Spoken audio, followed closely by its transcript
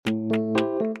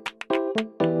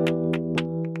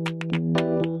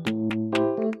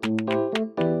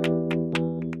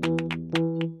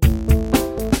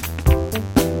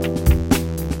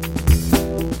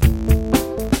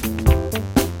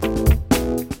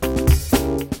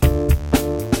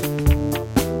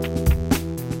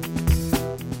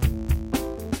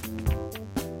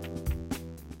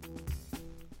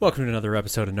Welcome to another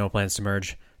episode of No Plans to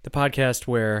Merge, the podcast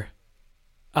where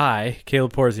I,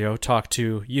 Caleb Porzio, talk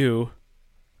to you,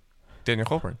 Daniel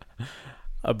Colburn,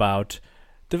 about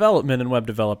development and web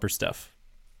developer stuff.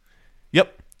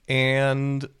 Yep,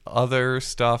 and other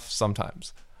stuff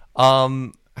sometimes.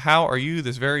 How are you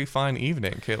this very fine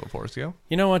evening, Caleb Porzio?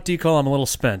 You know what, D-Cole? I'm a little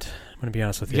spent. I'm going to be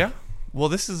honest with you. Yeah. Well,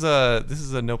 this is a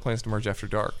No Plans to Merge After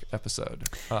Dark episode.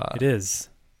 It is.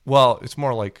 Well, it's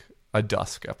more like a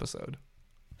dusk episode.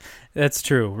 That's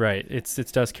true, right. It's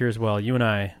dusk here as well. You and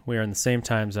I, we are in the same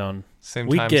time zone.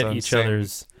 We get each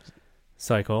other's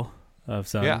cycle of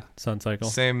sun cycle.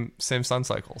 Same sun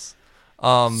cycles.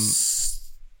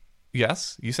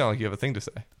 Yes, you sound like you have a thing to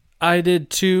say. I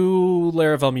did 2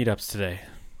 Laravel meetups today.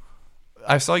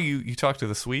 I saw you talk to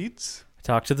the Swedes. I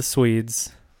talked to the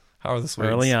Swedes. How are the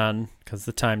Swedes? Early on, because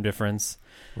the time difference.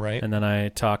 Right. And then I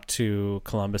talked to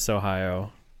Columbus,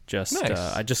 Ohio. Nice.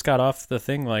 I just got off the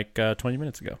thing like 20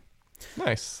 minutes ago.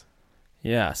 Nice.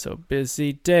 Yeah, so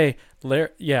busy day.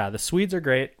 The Swedes are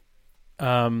great.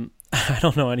 I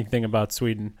don't know anything about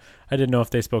Sweden. I didn't know if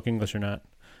they spoke English or not.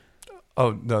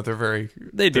 Oh, no, they're very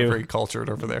cultured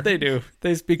over there. They do.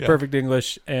 They speak perfect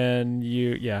English, and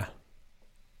Yep.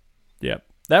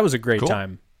 That was a great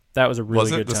time. That was a really good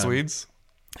time. Was it the Swedes?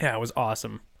 Yeah, it was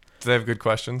awesome. Did they have good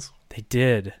questions? They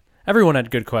did. Everyone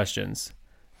had good questions.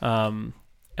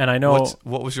 And I know...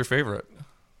 What was your favorite?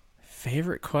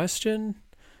 Favorite question?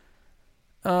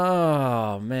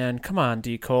 Oh, man. Come on,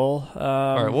 D. Cole.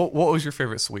 All right, what was your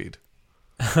favorite Swede?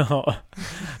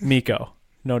 Miko,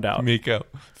 no doubt. Miko.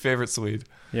 Favorite Swede.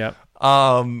 Yep.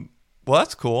 Well,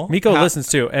 that's cool. Miko listens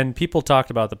too, and people talked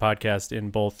about the podcast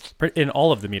in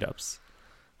all of the meetups.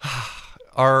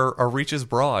 Our reach is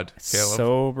broad, Caleb.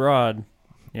 So broad.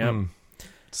 Yep.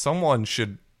 Someone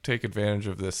should take advantage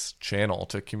of this channel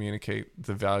to communicate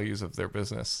the values of their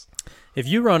business. If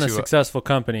you run a successful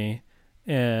company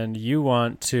and you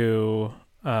want to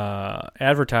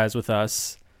advertise with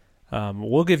us,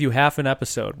 we'll give you half an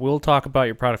episode. We'll talk about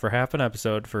your product for half an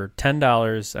episode for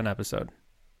 $10 an episode.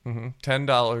 Mm-hmm.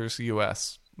 $10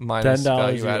 US minus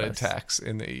value-added tax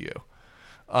in the EU.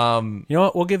 You know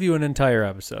what? We'll give you an entire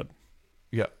episode.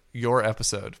 Yeah, your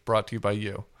episode brought to you by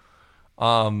you.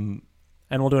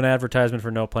 And we'll do an advertisement for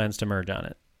No Plans to Merge on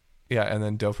it. Yeah, and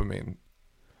then dopamine.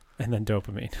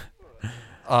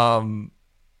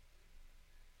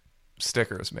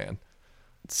 Stickers, man.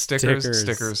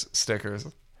 Stickers. Stickers.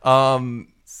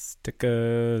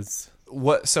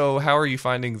 What? So, how are you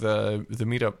finding the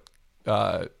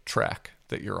meetup track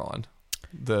that you're on?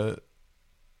 The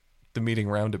meeting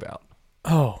roundabout.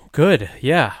 Oh, good.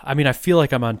 Yeah. I mean, I feel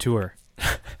like I'm on tour.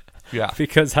 Yeah.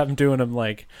 Because I'm doing them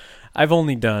like, I've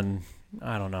only done,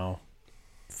 I don't know,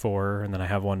 4, and then I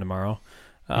have one tomorrow.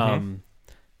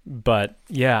 But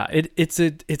yeah, it's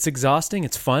exhausting.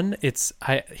 It's fun.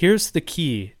 Here's the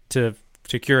key to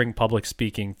curing public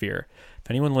speaking fear. If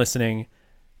anyone listening,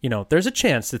 there's a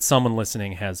chance that someone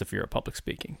listening has a fear of public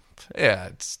speaking. Yeah,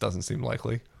 it doesn't seem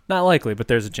likely. Not likely, but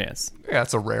there's a chance. Yeah,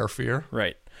 it's a rare fear.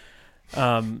 Right.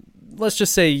 Let's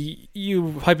just say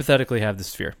you hypothetically have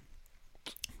this fear.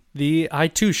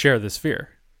 I too share this fear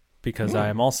because I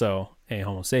am also a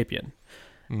Homo sapien.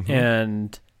 Mm-hmm.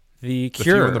 And the cure...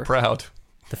 The few and the proud.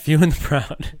 The few and the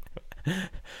proud.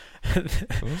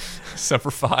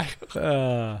 Semper Fi.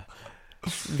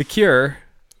 The cure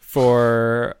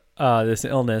for this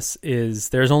illness is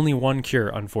there's only one cure,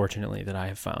 unfortunately, that I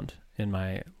have found in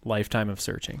my lifetime of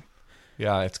searching.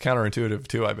 Yeah, it's counterintuitive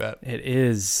too, I bet. It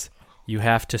is. You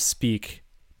have to speak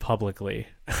publicly.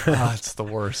 It's the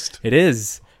worst. It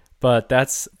is. But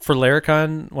that's for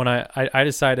Laracon. When I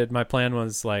decided, my plan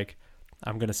was like,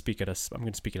 I'm going to speak at a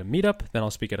meetup, then I'll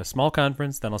speak at a small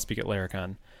conference, then I'll speak at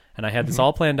Laracon. And I had this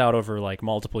all planned out over like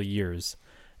multiple years.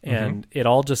 And it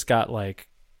all just got like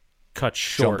cut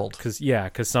short.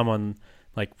 Because someone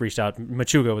like reached out.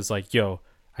 Machuga was like, yo,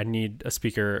 I need a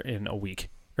speaker in a week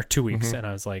or 2 weeks. And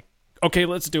I was like, okay,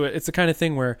 let's do it. It's the kind of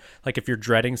thing where like if you're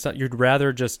dreading something, you'd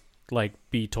rather just like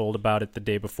be told about it the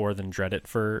day before than dread it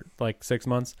for like 6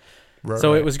 months. Right.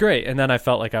 It was great. And then I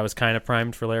felt like I was kind of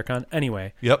primed for Laracon.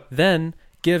 Anyway. Yep. Then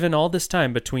given all this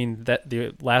time between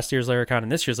the last year's Laracon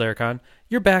and this year's Laracon,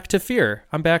 you're back to fear.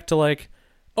 I'm back to like,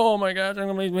 oh my gosh, I'm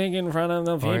going to be making fun of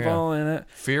the people in it.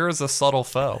 Fear is a subtle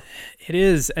foe. It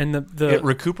is. And it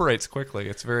recuperates quickly.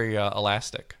 It's very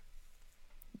elastic.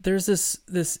 There's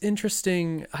this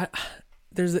interesting,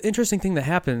 there's an interesting thing that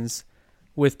happens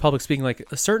with public speaking.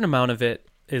 Like a certain amount of it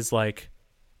is like,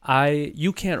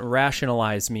 you can't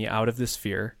rationalize me out of this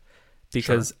fear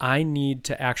because I need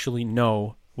to actually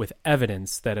know with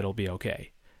evidence that it'll be okay.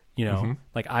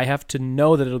 Like I have to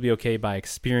know that it'll be okay by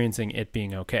experiencing it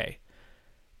being okay.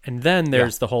 And then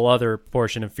there's the whole other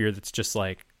portion of fear that's just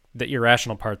like the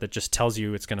irrational part that just tells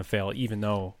you it's going to fail, even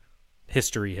though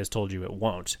history has told you it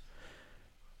won't.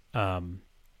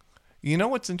 You know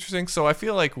what's interesting? So I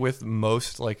feel like with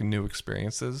most like new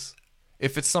experiences,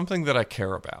 if it's something that I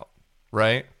care about,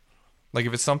 right? Like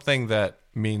if it's something that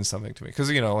means something to me, because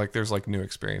like there's like new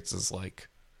experiences, like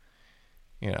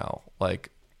like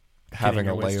having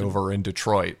a layover in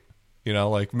Detroit.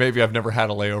 Like maybe I've never had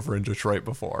a layover in Detroit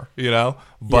before.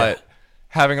 But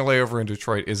having a layover in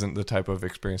Detroit isn't the type of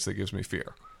experience that gives me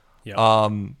fear. Yeah.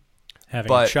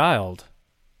 Having a child.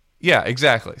 Yeah,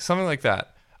 exactly. Something like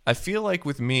that. I feel like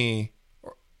with me,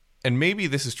 and maybe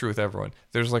this is true with everyone,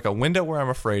 there's like a window where I'm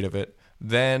afraid of it.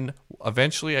 Then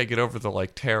eventually I get over the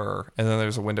like terror, and then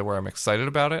there's a window where I'm excited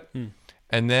about it.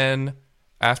 And then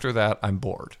after that, I'm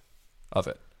bored of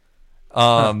it.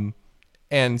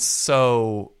 And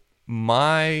so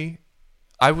I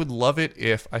would love it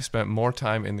if I spent more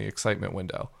time in the excitement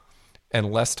window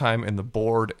and less time in the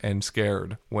bored and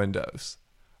scared windows.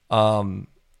 And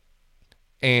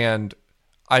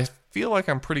I feel like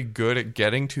I'm pretty good at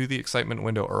getting to the excitement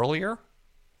window earlier.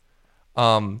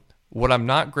 What I'm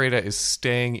not great at is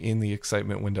staying in the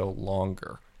excitement window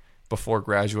longer before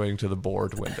graduating to the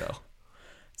bored window.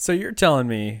 So you're telling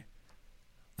me,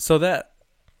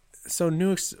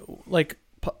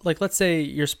 like let's say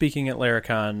you're speaking at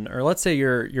Laracon, or let's say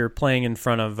you're playing in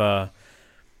front of I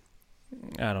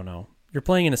don't know, you're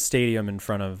playing in a stadium in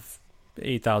front of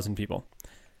 8,000 people.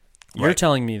 You're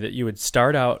telling me that you would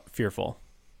start out fearful.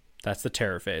 That's the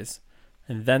terror phase.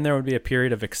 And then there would be a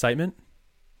period of excitement?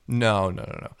 No.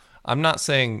 I'm not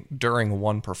saying during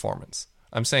one performance.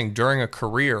 I'm saying during a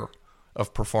career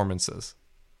of performances.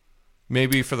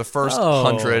 Maybe for the first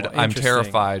 100, I'm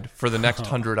terrified. For the next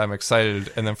 100, I'm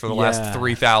excited. And then for the last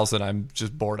 3,000, I'm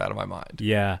just bored out of my mind.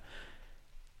 Yeah.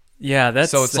 Yeah, that's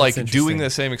so it's like doing the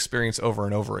same experience over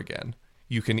and over again.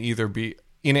 You can either be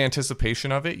in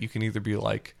anticipation of it. You can either be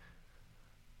like,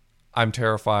 I'm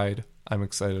terrified, I'm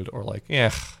excited, or like,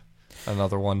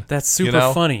 another one. That's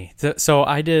super funny. So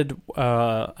I did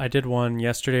one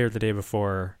yesterday or the day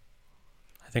before.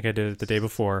 I think I did it the day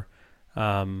before.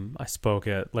 I spoke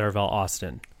at Laravel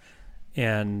Austin,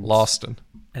 and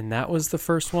that was the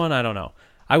first one. I don't know.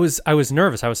 I was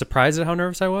nervous. I was surprised at how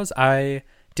nervous I was. I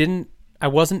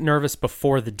wasn't nervous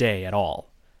before the day at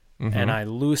all. Mm-hmm. And I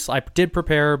did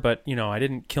prepare, but I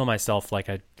didn't kill myself like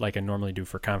I normally do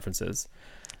for conferences.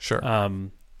 Sure.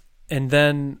 And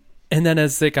then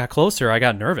as it got closer, I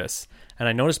got nervous, and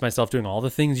I noticed myself doing all the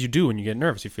things you do when you get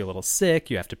nervous. You feel a little sick.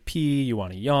 You have to pee. You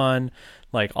want to yawn,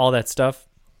 like all that stuff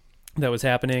that was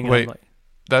happening. Wait,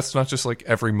 that's not just like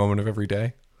every moment of every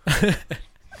day.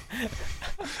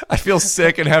 I feel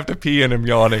sick and have to pee and I'm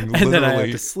yawning. And literally. Then I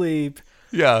have to sleep.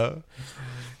 Yeah.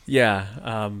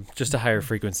 Just a higher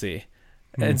frequency.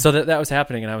 And so that was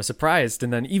happening, and I was surprised.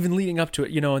 And then even leading up to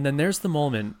it, and then there's the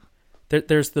moment.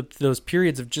 There's those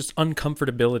periods of just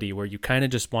uncomfortability where you kind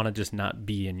of just want to just not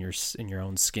be in your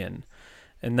own skin,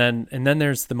 and then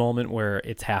there's the moment where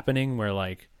it's happening, where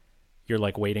like you're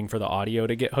like waiting for the audio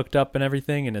to get hooked up and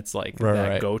everything, and it's like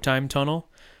that go time tunnel,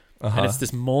 and it's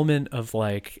this moment of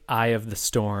like eye of the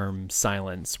storm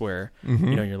silence where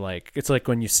you're like, it's like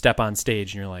when you step on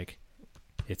stage and you're like,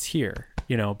 it's here,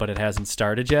 but it hasn't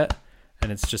started yet,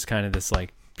 and it's just kind of this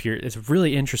like pure. It's a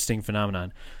really interesting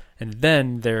phenomenon. And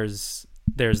then there's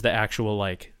the actual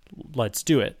like, let's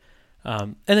do it.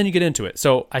 And then you get into it.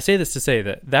 So I say this to say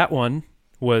that one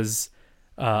was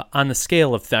on the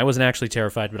scale of I wasn't actually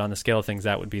terrified, but on the scale of things,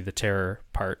 that would be the terror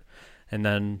part. And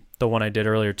then the one I did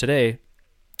earlier today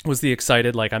was the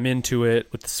excited, like I'm into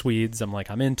it with the Swedes. I'm like,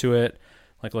 I'm into it.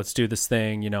 Like, let's do this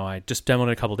thing. I just demoed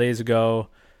it a couple days ago.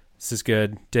 This is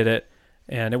good. Did it.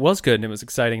 And it was good and it was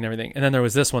exciting and everything. And then there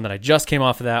was this one that I just came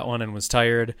off of that one and was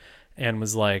tired. And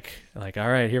was like, all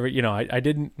right, here we, I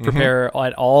didn't prepare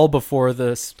at all before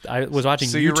this. I was watching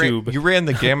YouTube. You ran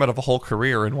the gamut of a whole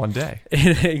career in one day.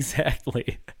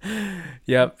 Exactly.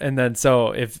 Yep. And then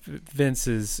so if Vince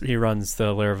he runs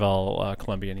the Laravel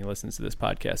Columbia, and he listens to this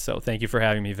podcast. So thank you for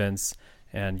having me, Vince.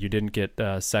 And you didn't get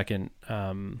second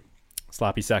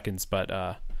sloppy seconds, but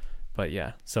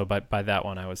yeah. So by that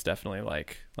one, I was definitely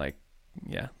like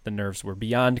the nerves were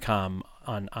beyond calm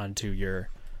onto your.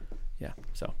 Yeah.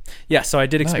 So I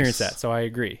did experience that. So I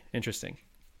agree. Interesting.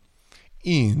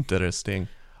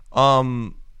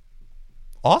 Awesome.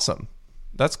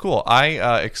 That's cool.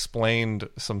 I explained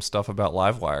some stuff about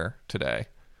Livewire today.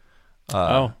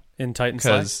 In Titan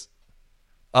Slack?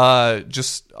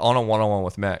 Just on a one-on-one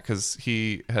with Matt, because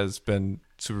he has been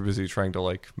super busy trying to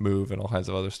like move and all kinds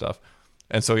of other stuff,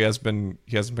 and so he hasn't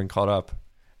been caught up.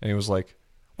 And he was like,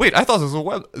 wait, I thought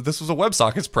this was a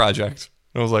WebSockets project.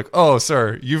 And I was like, oh,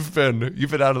 sir, you've been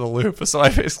out of the loop. So I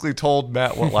basically told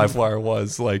Matt what Livewire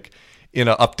was, like, in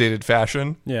an updated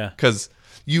fashion. Yeah. Because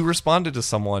you responded to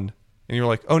someone and you're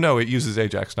like, oh no, it uses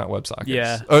Ajax, not WebSockets.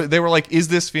 Yeah. They were like, is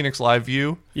this Phoenix Live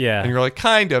View? Yeah. And you're like,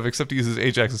 kind of, except it uses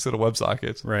Ajax instead of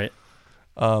WebSockets. Right.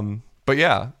 But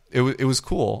yeah, it was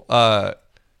cool.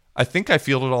 I think I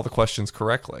fielded all the questions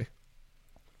correctly.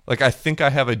 Like, I think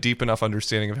I have a deep enough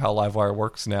understanding of how Livewire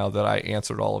works now that I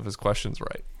answered all of his questions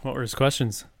right. What were his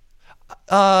questions?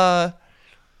 Like,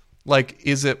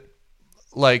 is it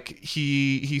like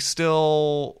he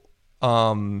still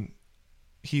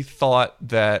he thought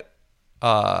that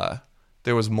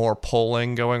there was more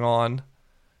polling going on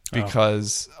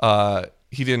because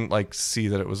he didn't like see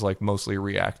that it was like mostly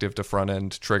reactive to front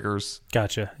end triggers.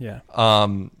 Gotcha. Yeah.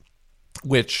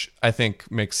 Which I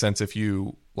think makes sense if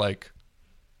you like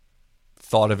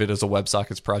thought of it as a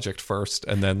WebSockets project first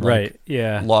and then like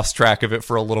lost track of it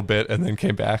for a little bit and then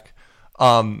came back.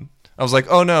 I was like,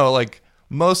 oh no, like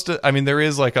there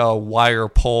is like a wire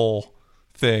poll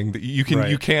thing that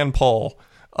you can poll.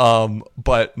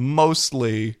 But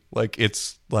mostly like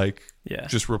it's like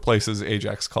just replaces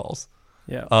Ajax calls.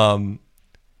 Yeah.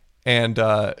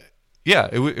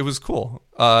 It was cool.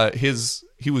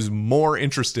 He was more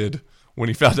interested when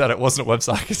he found out it wasn't a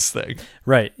WebSockets thing.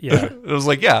 Right, yeah. It was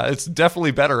like, yeah, it's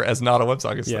definitely better as not a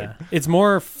WebSockets thing. It's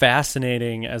more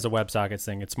fascinating as a WebSockets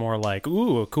thing. It's more like,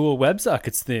 ooh, a cool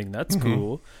WebSockets thing. That's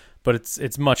cool. But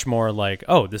it's much more like,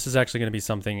 oh, this is actually going to be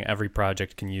something every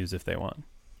project can use if they want,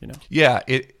 you know? Yeah,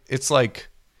 it's like,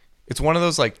 it's one of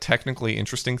those like technically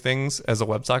interesting things as a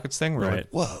WebSockets thing where you're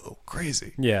like, whoa,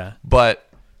 crazy. Yeah. But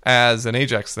as an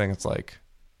Ajax thing, it's like,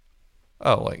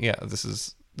 oh, like, yeah,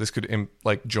 this could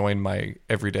like join my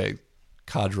everyday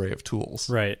cadre of tools.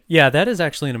 Right. Yeah, that is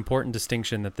actually an important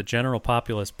distinction that the general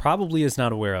populace probably is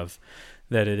not aware of,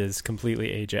 that it is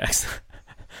completely Ajax.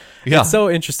 Yeah. It's so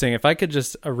interesting. If I could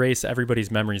just erase everybody's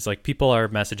memories, like people are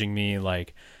messaging me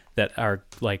like that are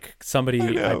like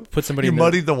I put somebody you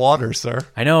muddied the water, sir.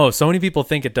 I know. So many people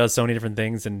think it does so many different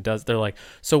things and they're like,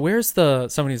 so where's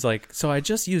somebody's like, so I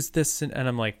just used this and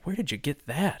I'm like, where did you get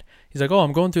that? He's like, oh,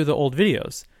 I'm going through the old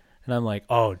videos. And I'm like,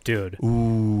 oh, dude,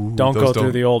 don't go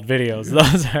through the old videos.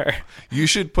 Those are... You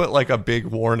should put like a big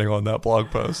warning on that blog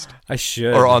post. I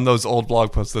should. Or on those old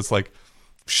blog posts that's like,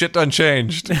 shit done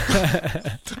changed.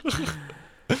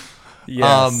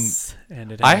 Yes.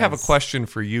 And I have a question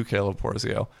for you, Caleb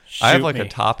Porzio. I have like a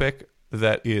topic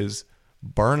that is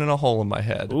burning a hole in my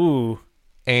head. Ooh.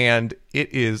 And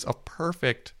it is a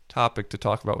perfect topic to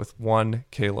talk about with one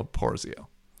Caleb Porzio.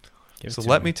 So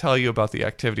let me tell you about the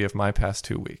activity of my past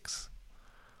 2 weeks.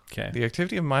 Okay. The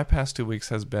activity of my past 2 weeks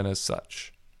has been as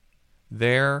such.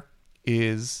 There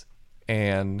is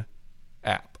an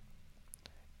app.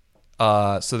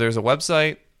 So there's a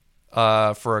website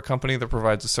for a company that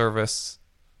provides a service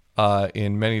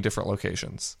in many different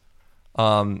locations.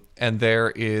 And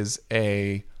there is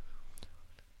a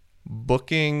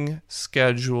booking,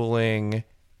 scheduling,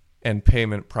 and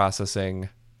payment processing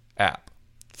app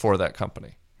for that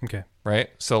company. Okay.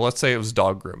 Right? So let's say it was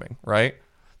dog grooming, right?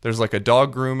 There's like a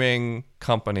dog grooming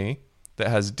company that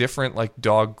has different like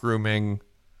dog grooming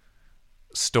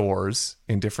stores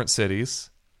in different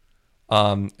cities.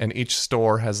 And each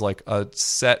store has like a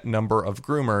set number of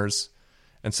groomers.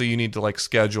 And so you need to like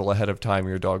schedule ahead of time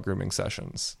your dog grooming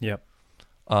sessions. Yep.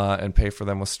 And pay for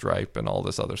them with Stripe and all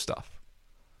this other stuff.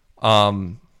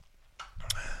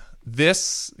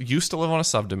 This used to live on a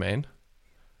subdomain.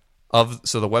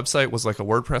 So the website was like a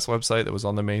WordPress website that was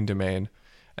on the main domain,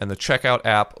 and the checkout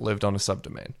app lived on a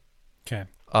subdomain. Okay.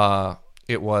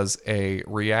 It was a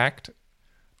React,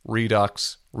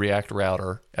 Redux, React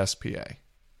Router SPA.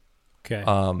 Okay.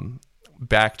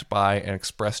 Backed by an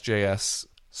Express.js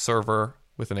server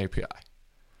with an API.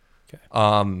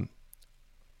 Okay.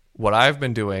 What I've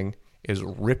been doing is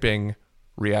ripping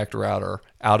React Router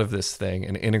out of this thing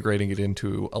and integrating it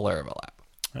into a Laravel app.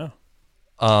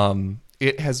 Oh.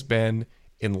 It has been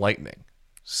enlightening,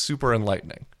 super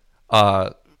enlightening.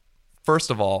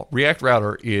 First of all, React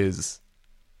Router is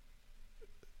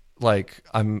like,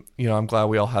 I'm glad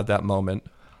we all had that moment,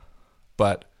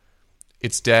 but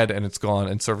it's dead and it's gone,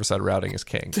 and server-side routing is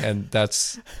king. And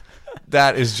that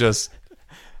is just,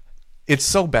 it's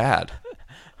so bad.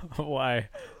 Why?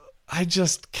 I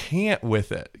just can't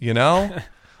with it, you know?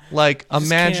 Like,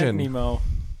 imagine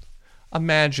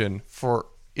for,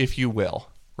 if you will,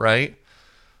 right?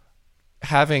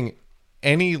 Having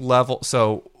any level.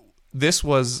 So this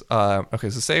was, so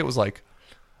say it was like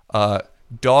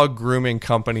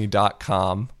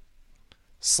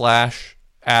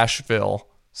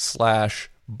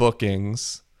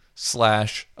doggroomingcompany.com/Asheville/bookings /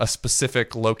 a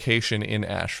specific location in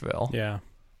Asheville. Yeah.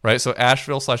 Right? So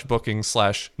Asheville / booking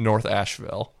 / North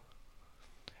Asheville.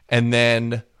 And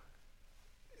then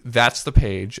that's the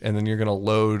page. And then you're going to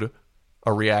load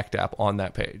a React app on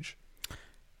that page.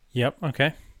 Yep.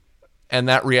 Okay. And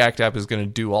that React app is going to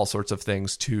do all sorts of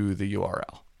things to the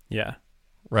URL. Yeah.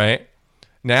 Right?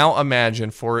 Now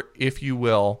imagine, for if you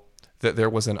will, that there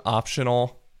was an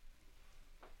optional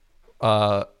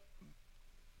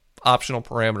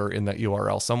parameter in that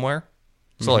URL somewhere.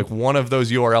 So like one of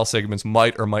those URL segments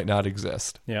might or might not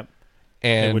exist. Yep.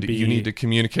 And you need to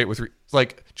communicate with,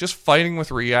 like, just fighting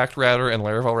with React Router and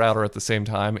Laravel Router at the same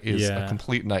time is a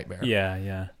complete nightmare. Yeah,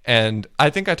 yeah. And I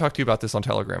think I talked to you about this on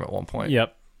Telegram at one point.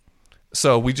 Yep.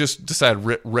 So we just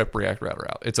decided rip React Router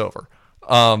out. It's over.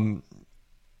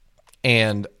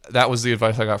 And that was the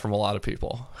advice I got from a lot of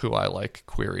people who I like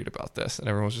queried about this. And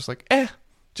everyone was just like,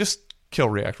 just kill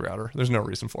React Router. There's no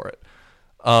reason for it.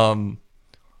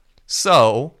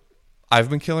 So I've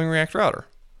been killing React Router.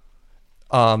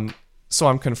 So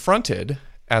I'm confronted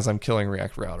as I'm killing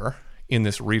React Router in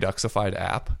this Reduxified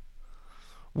app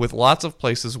with lots of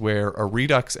places where a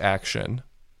Redux action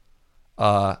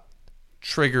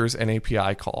triggers an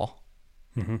API call,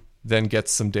 then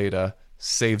gets some data,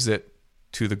 saves it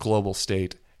to the global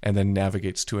state, and then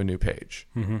navigates to a new page.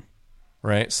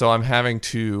 Right? So I'm having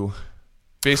to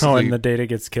basically... and the data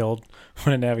gets killed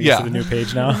when it navigates to the new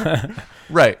page now.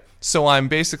 Right. So I'm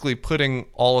basically putting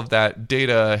all of that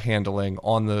data handling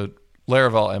on the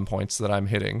Laravel endpoints that I'm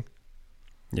hitting.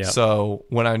 Yeah. So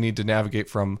when I need to navigate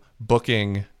from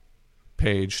booking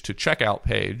page to checkout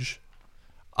page,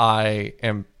 I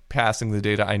am passing the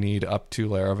data I need up to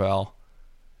Laravel,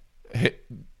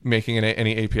 making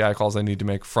any API calls I need to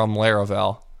make from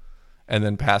Laravel, and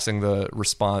then passing the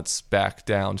response back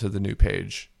down to the new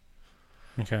page.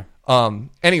 Okay.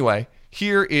 Anyway,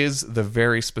 here is the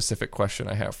very specific question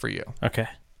I have for you. Okay.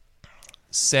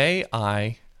 Say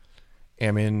I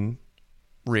am in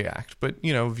React, but,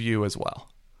 Vue as well.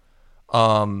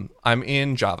 I'm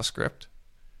in JavaScript,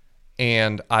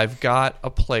 and I've got a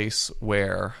place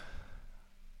where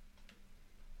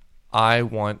I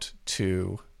want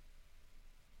to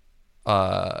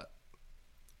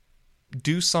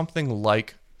do something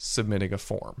like submitting a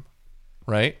form,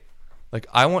 right? Like,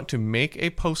 I want to make a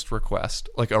post request,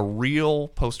 like a real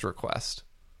post request.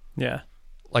 Yeah.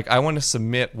 Like, I want to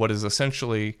submit what is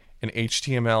essentially an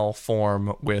HTML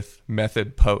form with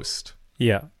method post.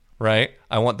 Yeah. Right?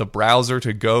 I want the browser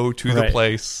to go to the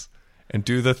place and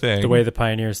do the thing. The way the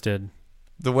pioneers did.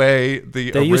 The way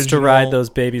they used to ride those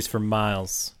babies for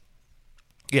miles.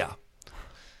 Yeah.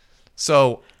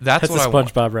 So that's what I want.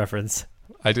 That's a SpongeBob reference.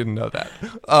 I didn't know that.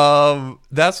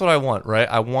 That's what I want, right?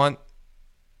 I want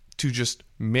to just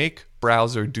make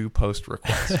browser do post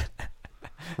request.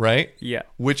 Right? Yeah.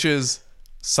 Which is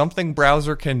something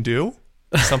browser can do,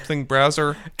 something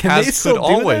browser could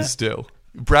always do.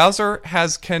 Browser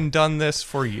can done this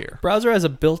for a year. Browser has a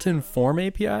built-in form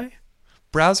API?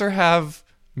 Browser have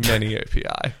many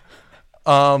API.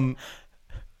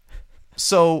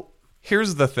 So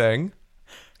here's the thing.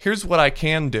 Here's what I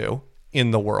can do in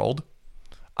the world.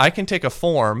 I can take a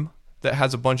form that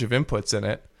has a bunch of inputs in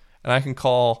it, and I can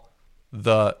call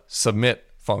the submit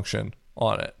function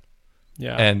on it.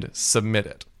 Yeah. And submit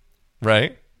it.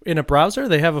 Right? In a browser,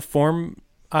 they have a form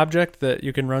object that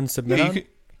you can run submit on?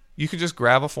 You could just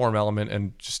grab a form element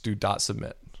and just do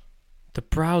 .submit. The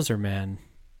browser, man.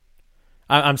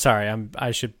 I'm sorry.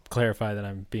 I should clarify that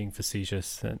I'm being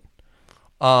facetious.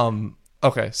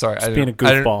 Okay, sorry. Just being a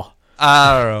goofball.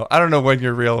 I don't know. I don't know when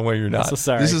you're real and when you're not. So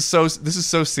sorry. This is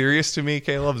so serious to me,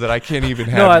 Caleb, that I can't even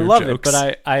have. No, I your love jokes. it,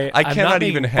 but I'm cannot not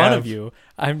even making fun of you.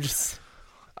 I'm just.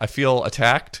 I feel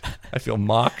attacked. I feel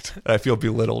mocked. And I feel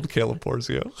belittled, Caleb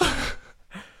Porzio.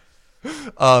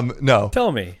 No.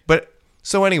 Tell me. But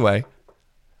so anyway.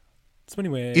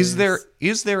 Is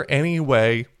there any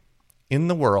way in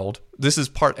the world? This is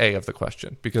part A of the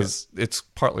question because it's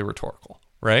partly rhetorical,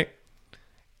 right?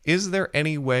 Is there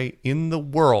any way in the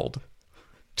world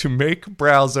to make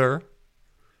browser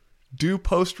do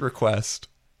post request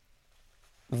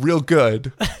real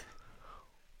good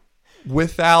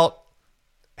without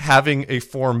having a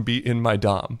form be in my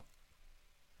DOM?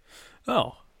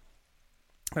 Oh,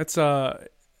 that's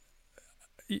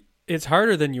it's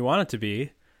harder than you want it to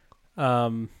be.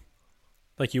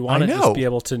 Like you want to just be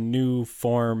able to new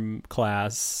form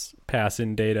class, pass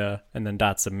in data, and then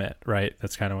 .submit, right?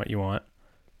 That's kind of what you want.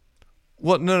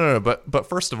 Well, no. But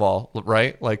first of all,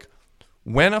 right? Like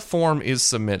when a form is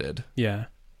submitted,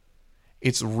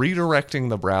 it's redirecting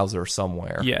the browser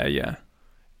somewhere. Yeah.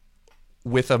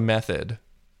 With a method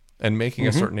and making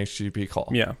a certain HTTP call.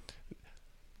 Yeah.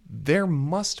 there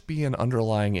must be an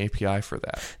underlying API for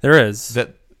that. There is.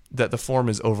 That the form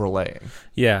is overlaying.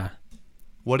 Yeah.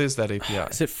 What is that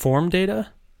API? Is it form data?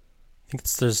 I think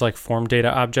there's like form data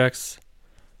objects.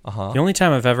 Uh-huh. The only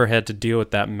time I've ever had to deal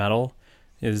with that metal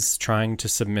is trying to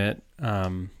submit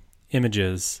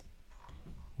images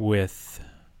with,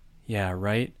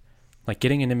 like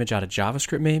getting an image out of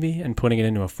JavaScript maybe and putting it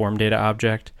into a form data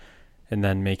object and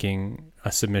then making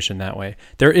a submission that way.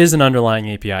 There is an underlying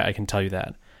API, I can tell you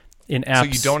that. In apps, So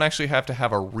you don't actually have to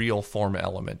have a real form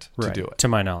element to right, do it. to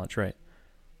my knowledge, right?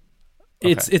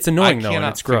 Okay. It's annoying I though, and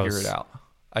cannot it's gross. figure it out.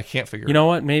 I can't figure You it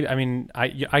know out. what? Maybe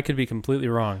I could be completely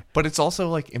wrong. But it's also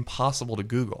like impossible to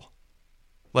Google.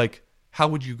 Like, how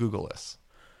would you Google this?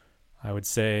 I would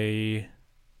say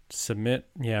submit.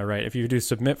 Yeah, right. If you do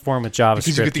submit form with JavaScript,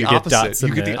 Because you get the dot opposite.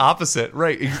 submit. You get the opposite,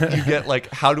 right? You get like,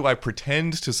 how do I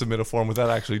pretend to submit a form without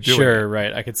actually doing it? Sure,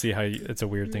 right. I could see how it's a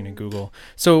weird thing to Google.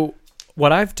 So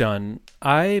what I've done,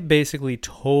 I basically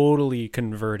totally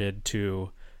converted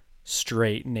to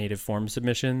straight native form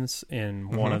submissions in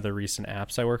one of the recent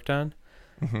apps I worked on.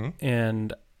 Mm-hmm.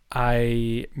 And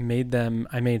I made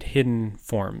hidden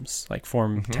forms, like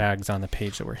form tags on the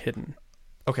page that were hidden.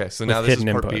 Okay, so now this is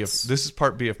hidden part B. inputs. This is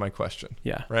part B of my question.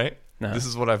 Yeah. Right. Uh-huh. This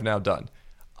is what I've now done.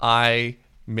 I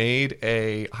made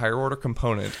a higher order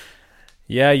component.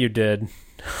 Yeah, you did.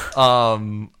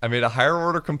 I made a higher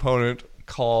order component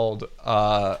called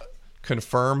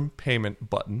confirm payment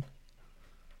button.js,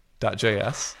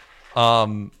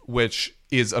 which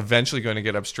is eventually going to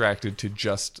get abstracted to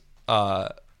just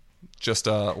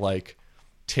like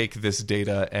take this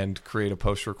data and create a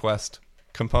post request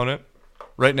component.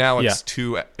 Right now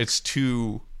it's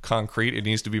too concrete. It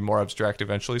needs to be more abstract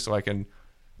eventually so I can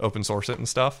open source it and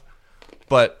stuff.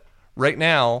 But right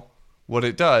now what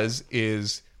it does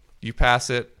is you pass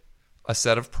it a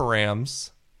set of params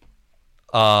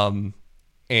and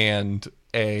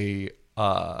a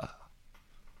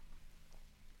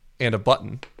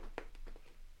button,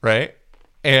 right?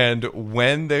 And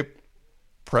when they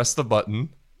press the button,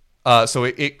 so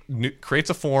it creates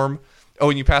a form. Oh,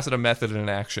 and you pass it a method and an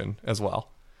action as well.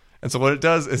 And so what it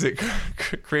does is it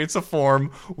creates a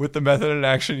form with the method and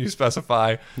action you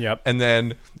specify. Yep. And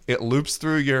then it loops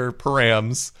through your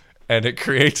params and it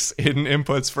creates hidden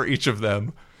inputs for each of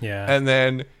them. Yeah. And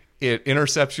then it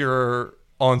intercepts your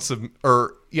and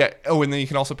then you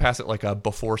can also pass it like a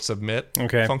before submit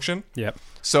function. Yep.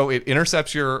 So it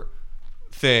intercepts your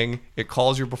thing, it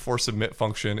calls your before submit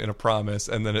function in a promise,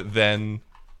 and then it then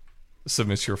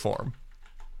submits your form.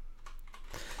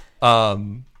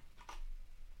 Do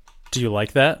you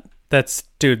like that? This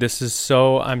is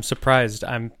so, I'm surprised.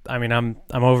 I'm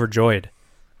overjoyed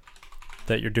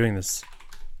that you're doing this.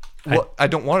 Well, I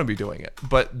don't want to be doing it,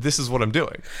 but this is what I'm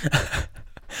doing.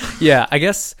 Yeah, I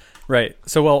guess, right.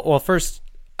 So, well, first,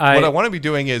 what I want to be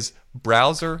doing is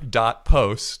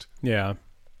browser.post. Yeah.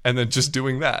 And then just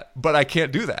doing that. But I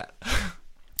can't do that.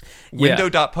 Yeah.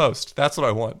 Window.post. That's what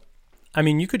I want. I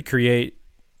mean, you could create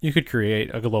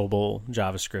a global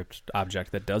JavaScript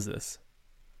object that does this.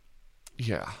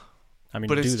 Yeah. I mean,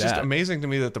 but it's do just that. amazing to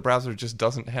me that the browser just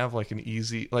doesn't have like an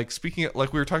easy, like speaking of,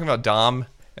 like we were talking about DOM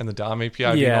and the DOM API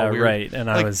being Yeah, all weird. right. And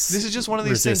like, this is just one of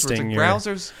these things where it's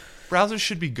like browsers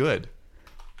should be good.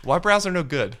 Why browser no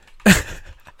good?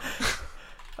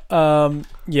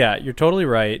 Yeah, you're totally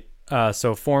right.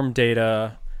 So form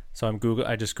data. So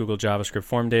I just Googled JavaScript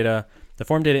form data. The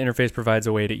form data interface provides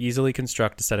a way to easily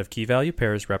construct a set of key value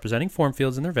pairs representing form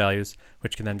fields and their values,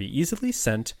 which can then be easily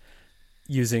sent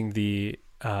using the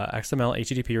XML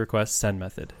HTTP request send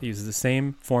method. It uses the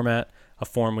same format a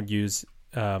form would use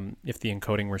if the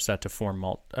encoding were set to form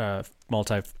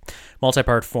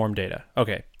multi-part form data.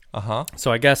 Okay. Uh-huh.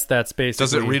 So I guess that's basically...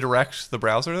 Does it redirect the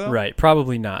browser though? Right.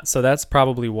 Probably not. So that's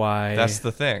probably why... That's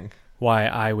the thing. Why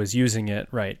I was using it,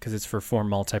 right, because it's for form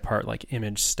multi-part, like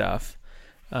image stuff.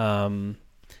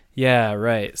 Yeah,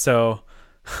 right. So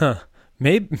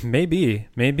maybe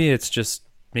it's just,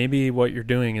 maybe what you're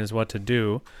doing is what to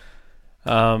do.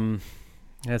 That's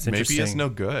interesting. Maybe it's no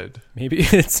good. Maybe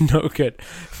it's no good.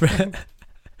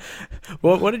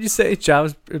 What did you say?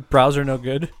 Browser no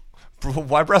good?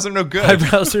 Why browser no good? Why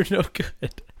browser no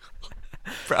good?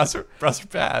 browser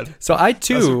bad. So I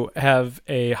too have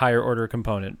a higher order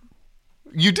component.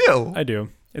 You do? I do.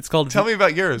 It's called... Tell me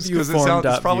about yours, because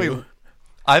it's probably... View.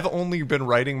 I've only been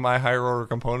writing my higher order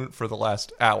component for the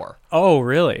last hour. Oh,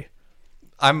 really?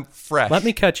 I'm fresh. Let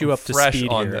me catch you up to speed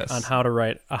on here on how to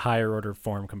write a higher order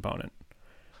form component.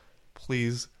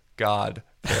 Please, God,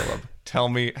 Caleb, tell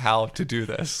me how to do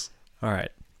this. All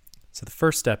right. So the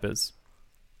first step is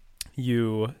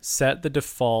you set the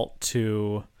default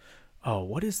to... Oh,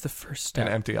 what is the first step?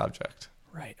 An empty object.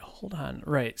 Right. Hold on.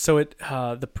 Right. So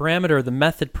the parameter, the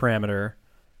method parameter.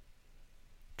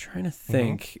 Trying to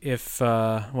think if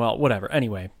well, whatever.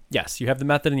 Anyway, yes, you have the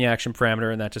method and the action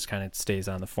parameter, and that just kind of stays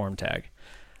on the form tag.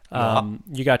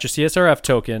 You got your CSRF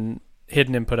token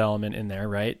hidden input element in there,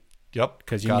 right? Yep.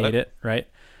 Because you need it, right?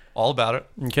 All about it.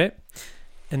 Okay.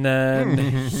 And then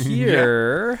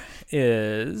here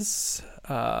is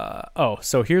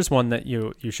so here's one that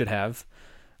you should have.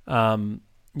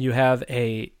 You have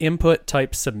a input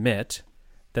type submit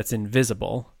that's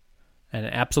invisible and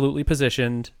absolutely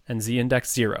positioned and z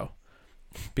index 0.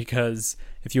 Because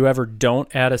if you ever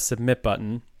don't add a submit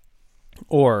button,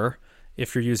 or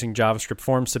if you're using JavaScript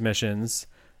form submissions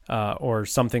or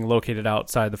something located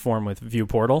outside the form with view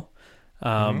portal,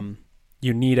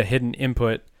 you need a hidden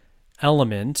input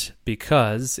element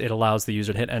because it allows the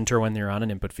user to hit enter when they're on an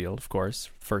input field, of course,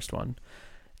 first one.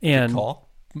 And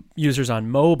users on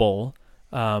mobile,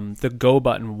 the go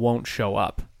button won't show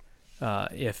up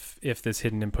if this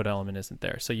hidden input element isn't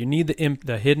there. So you need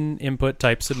the hidden input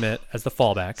type submit as the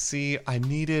fallback. See, I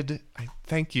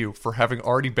thank you for having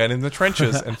already been in the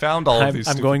trenches and found all of these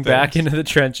I'm going things. back into the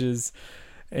trenches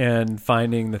and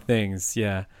finding the things.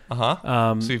 Yeah.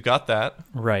 So you've got that.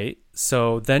 Right.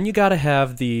 So then you got to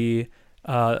have the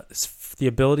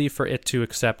ability for it to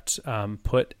accept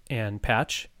put and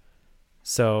patch.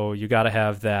 So you got to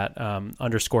have that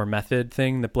underscore method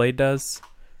thing that Blade does.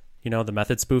 You know, the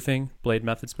method spoofing, Blade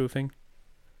method spoofing.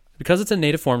 Because it's a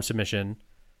native form submission,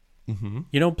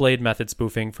 you know Blade method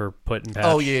spoofing for put and patch?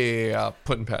 Oh, yeah.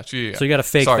 Put and patch. Yeah. So you got to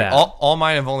fake that. All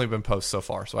mine have only been posts so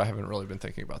far, so I haven't really been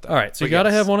thinking about that. All right, so you got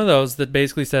to have one of those that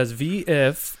basically says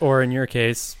v-if, or in your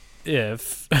case,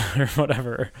 if, or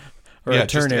whatever, or a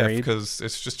ternary. Because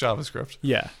it's just JavaScript.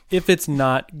 Yeah. If it's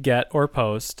not get or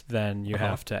post, then you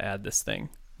have to add this thing,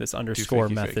 this underscore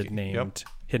method named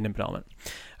hidden input element.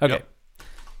 Okay. Yep.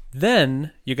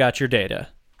 Then you got your data,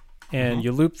 and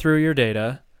you loop through your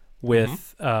data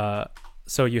with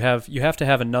so you have to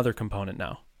have another component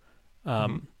now,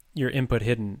 your input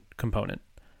hidden component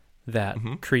that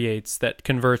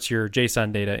converts your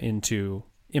JSON data into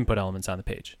input elements on the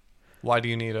page. Why do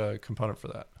you need a component for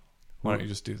that? Why don't you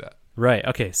just do that? Right.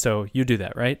 Okay. So you do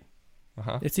that, right?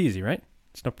 It's easy, right?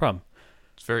 It's no problem.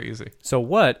 It's very easy. So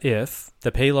what if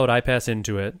the payload I pass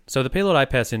into it? So the payload I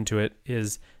pass into it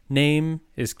is name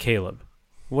is Caleb.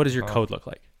 What does your code look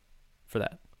like for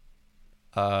that?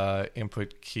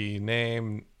 Input key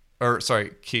name,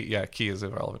 key is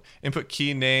irrelevant. Input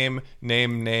key name,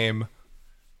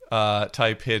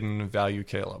 type hidden, value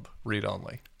Caleb, read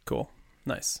only. Cool.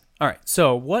 Nice. All right.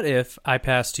 So what if I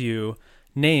pass to you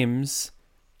names,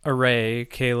 array,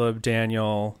 Caleb,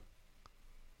 Daniel,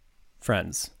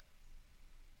 friends?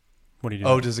 What do you do?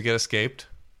 Oh, does it get escaped?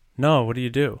 No. What do you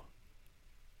do?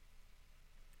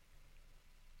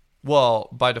 Well,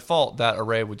 by default, that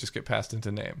array would just get passed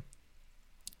into name.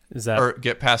 Or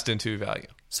get passed into value.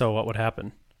 So what would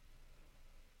happen?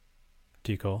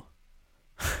 Decool.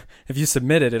 If you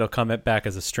submit it, it'll come back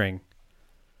as a string.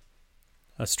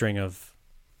 A string of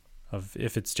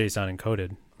if it's JSON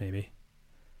encoded, maybe.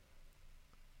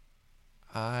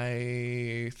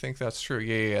 I think that's true.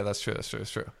 Yeah, that's true. That's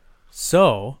true.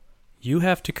 So you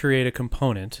have to create a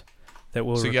component that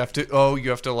will. So you have to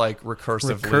like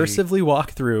recursively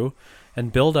walk through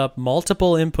and build up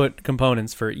multiple input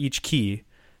components for each key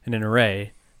in an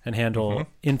array and handle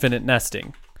infinite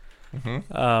nesting.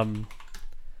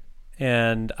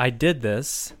 And I did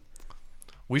this.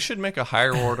 We should make a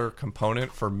higher order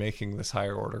component for making this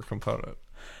higher order component.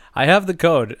 I have the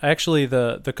code. Actually,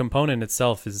 the component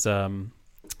itself is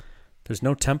there's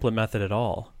no template method at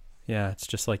all. Yeah, it's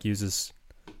just like uses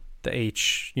the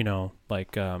H,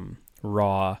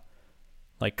 raw,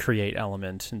 like create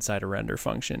element inside a render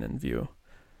function in Vue.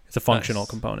 It's a functional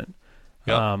component.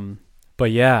 Yep.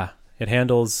 But yeah, it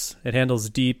handles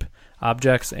deep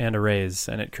objects and arrays,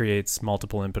 and it creates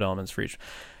multiple input elements for each.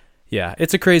 Yeah,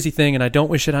 it's a crazy thing, and I don't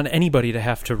wish it on anybody to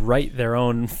have to write their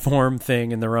own form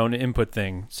thing and their own input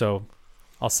thing. So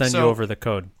I'll send you over the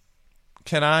code.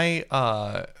 Can I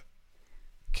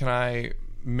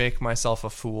make myself a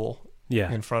fool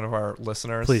in front of our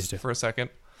listeners? Please do. For a second?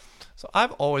 So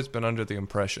I've always been under the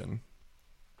impression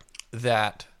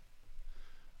that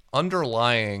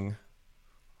underlying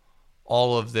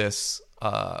all of this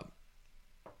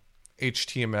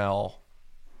HTML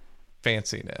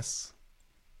fanciness,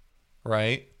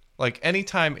 right? Like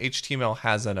anytime HTML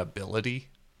has an ability,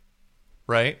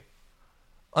 right?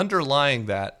 Underlying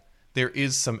that, there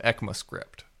is some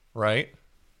ECMAScript, right?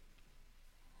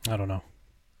 I don't know.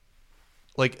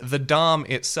 Like the DOM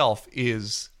itself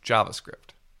is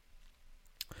JavaScript.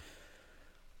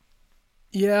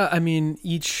 Yeah, I mean,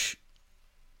 each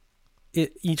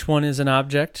Each one is an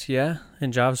object, yeah,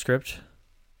 in JavaScript.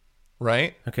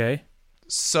 right? Okay.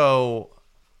 So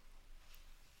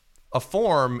a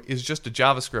form is just a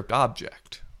JavaScript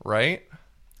object, right?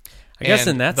 I guess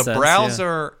And in that the sense,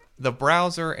 browser, the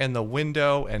browser and the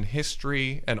window and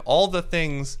history and all the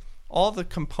things, all the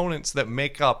components that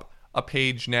make up a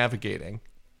page navigating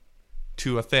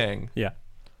to a thing, yeah.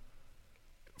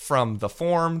 from the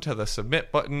form to the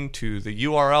submit button to the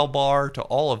URL bar to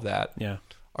all of that, Yeah.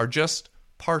 are just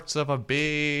parts of a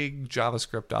big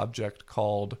JavaScript object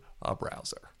called a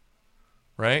browser,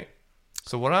 right?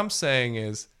 So what I'm saying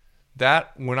is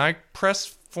that when I press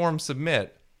form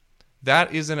submit,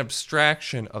 that is an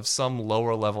abstraction of some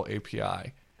lower level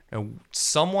API. And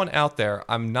someone out there,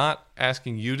 I'm not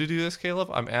asking you to do this, Caleb.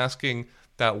 I'm asking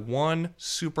that one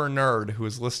super nerd who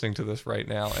is listening to this right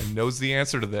now and knows the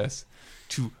answer to this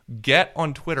to get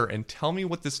on Twitter and tell me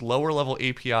what this lower level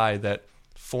API that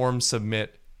form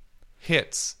submit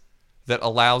hits that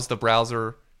allows the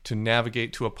browser to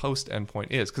navigate to a post endpoint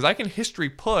is. Because I can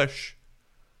history push,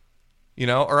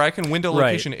 or I can window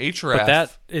location href. But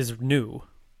that is new.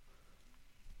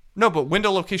 No, but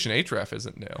window location href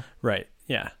isn't new. Right.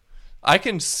 Yeah. I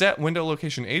can set window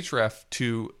location href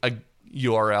to a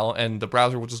URL and the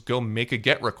browser will just go make a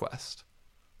GET request.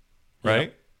 Right?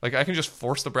 Yep. Like I can just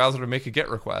force the browser to make a GET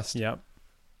request. Yep.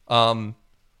 How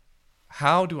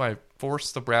do I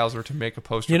force the browser to make a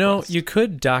post request? You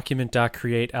could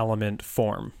document.create element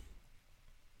form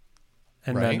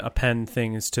and then Right. append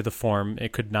things to the form.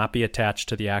 It could not be attached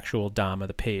to the actual DOM of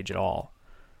the page at all.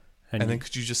 And then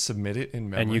could you just submit it in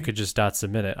memory? And you could just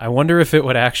 .submit it. I wonder if it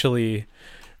would actually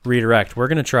redirect. We're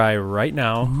going to try right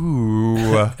now.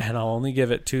 Ooh. And I'll only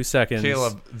give it 2 seconds.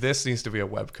 Caleb, this needs to be a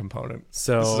web component.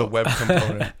 So This is a web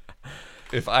component.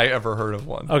 If I ever heard of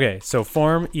one. Okay, so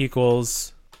form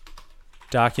equals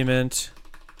document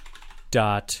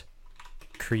dot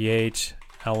create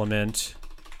element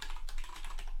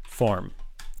form.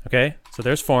 Okay, so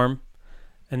there's form,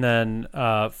 and then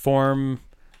form,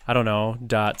 I don't know,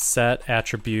 dot set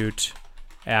attribute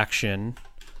action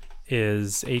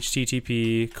is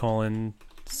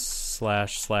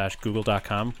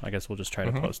http://google.com. I guess we'll just try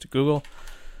to post to Google.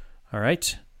 All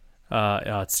right.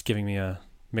 It's giving me a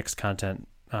mixed content.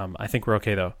 I think we're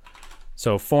okay though.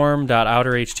 So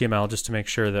form.outer.html, just to make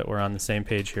sure that we're on the same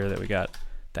page here, that we got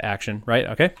the action, right?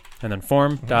 Okay. And then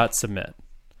form.submit.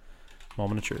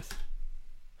 Moment of truth.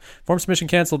 Form submission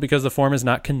canceled because the form is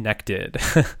not connected.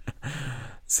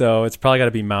 So it's probably got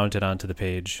to be mounted onto the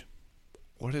page.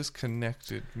 What does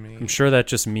connected mean? I'm sure that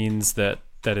just means that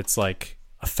it's like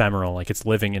ephemeral, like it's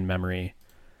living in memory,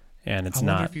 and it's I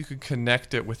wonder not. if you could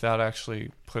connect it without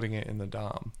actually putting it in the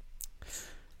DOM.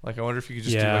 Like, I wonder if you could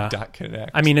just Yeah. do like .connect.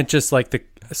 I mean, it just like the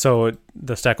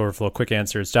Stack Overflow quick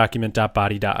answer is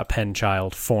document.body.append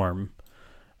child form,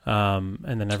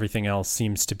 and then everything else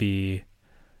seems to be,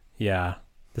 the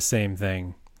same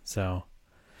thing. So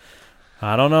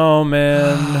I don't know,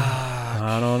 man.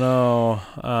 I don't know.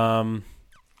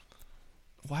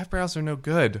 Why browser no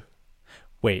good?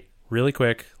 Wait, really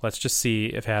quick. Let's just see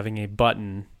if having a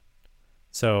button.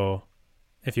 So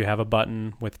if you have a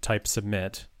button with type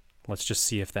submit, let's just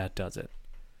see if that does it.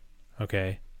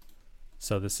 Okay.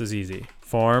 So this is easy.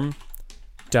 Form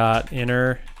dot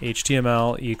inner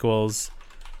HTML equals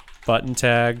button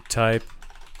tag type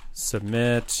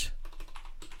submit.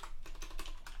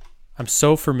 I'm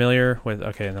so familiar with,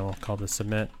 okay, and then we'll call this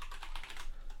submit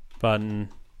button.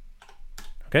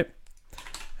 Okay.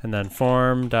 And then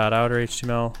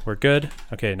form.outer.html. We're good.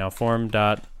 Okay, now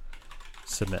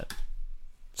form.submit.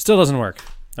 Still doesn't work.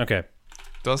 Okay.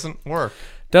 Doesn't work.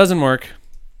 Doesn't work.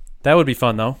 That would be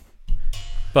fun, though.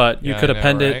 But you Yeah, could I know,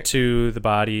 append right? it to the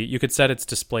body. You could set its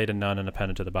display to none and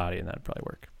append it to the body, and that'd probably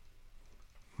work.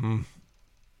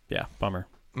 Yeah, bummer.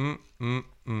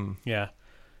 Yeah.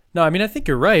 No, I mean, I think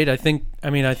you're right. I think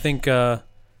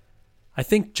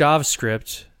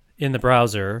JavaScript in the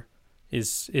browser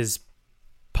is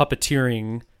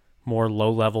puppeteering more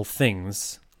low-level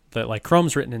things that, like,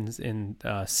 Chrome's written in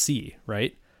C,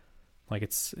 right? Like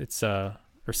it's or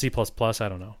C++. I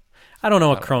don't know. I don't know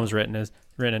what Chrome's written in.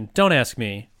 Don't ask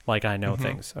me like I know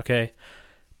things, okay?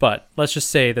 But let's just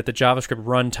say that the JavaScript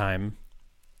runtime,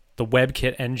 the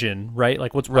WebKit engine, right?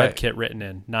 Like what's Right. WebKit written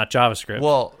in? Not JavaScript.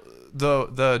 Well, the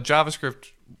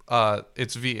JavaScript,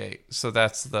 it's V8, so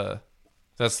that's the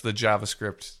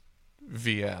JavaScript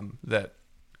VM that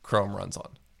Chrome runs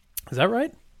on. Is that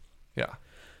right? Yeah.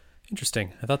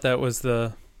 Interesting. I thought that was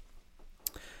the...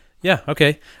 Yeah,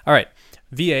 okay. All right.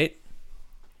 V8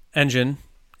 engine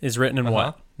is written in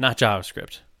what? Not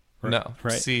JavaScript. No.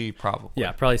 Right. C probably.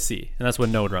 Yeah, probably C. And that's what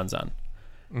Node runs on.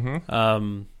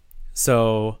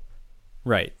 So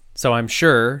Right. So I'm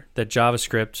sure that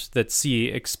JavaScript, that C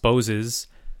exposes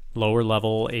lower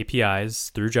level APIs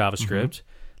through JavaScript,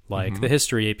 like the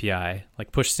history API,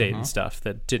 like push state and stuff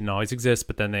that didn't always exist,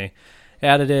 but then they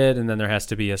added it, and then there has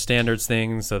to be a standards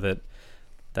thing so that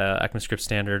the ECMAScript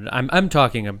standard. I'm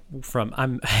talking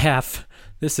from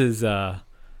this is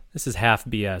half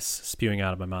BS spewing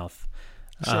out of my mouth.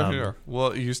 Sure.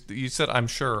 Well, you said I'm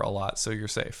sure a lot, so you're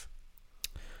safe.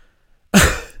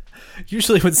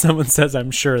 Usually when someone says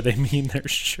I'm sure, they mean they're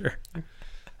sure.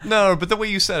 No, but the way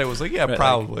you said it was like, yeah, right,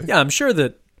 probably. Like, yeah, I'm sure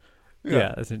that.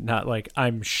 Yeah, it's not like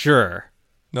I'm sure.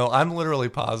 No, I'm literally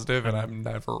positive, and I'm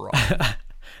never wrong.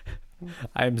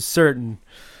 I'm certain.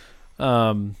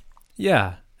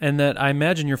 Yeah, and that I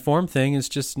imagine your form thing is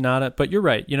just not but you're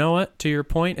right. You know what? To your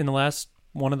point in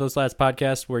one of those last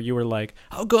podcasts where you were like,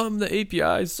 how come the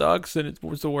API sucks and it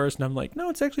was the worst? And I'm like, no,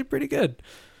 it's actually pretty good.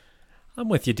 I'm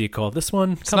with you, D-Cole. This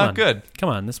one, it's not good. Come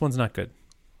on, this one's not good.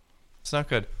 It's not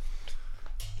good.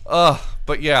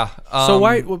 But yeah. So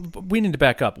why we need to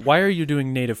back up. Why are you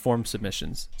doing native form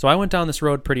submissions? So I went down this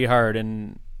road pretty hard,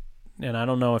 and I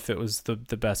don't know if it was the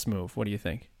best move. What do you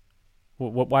think?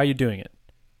 Why are you doing it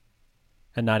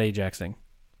and not Ajaxing?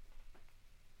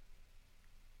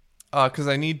 Because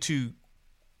I need to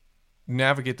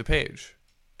navigate the page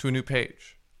to a new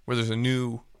page where there's a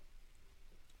new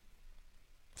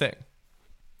thing.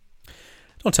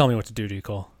 Don't tell me what to do,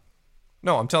 Cole.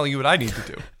 No, I'm telling you what I need to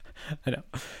do. I know.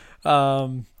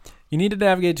 You need to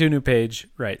navigate to a new page,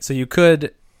 right? So you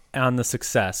could, on the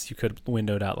success, you could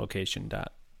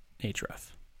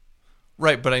window.location.href.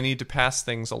 Right, but I need to pass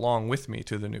things along with me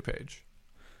to the new page.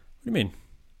 What do you mean?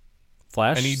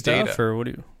 Flash I need stuff, data. or what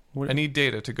do you? I need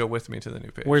data to go with me to the new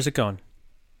page. Where's it going?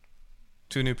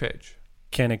 To a new page.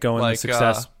 Can it go in the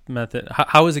success method?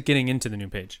 How is it getting into the new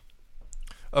page?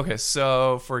 Okay,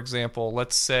 so for example,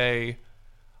 let's say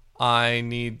I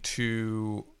need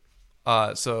to,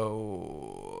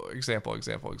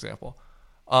 example.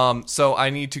 So I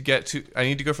need to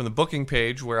go from the booking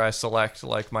page where I select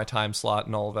like my time slot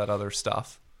and all of that other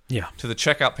stuff. Yeah. To the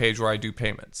checkout page where I do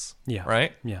payments. Yeah.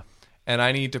 Right? Yeah. And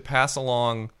I need to pass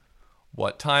along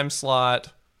what time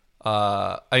slot.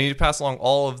 I need to pass along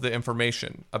all of the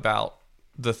information about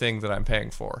the thing that I'm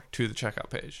paying for to the checkout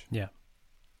page. Yeah.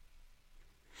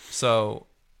 So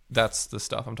that's the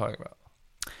stuff I'm talking about.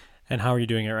 And how are you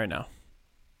doing it right now?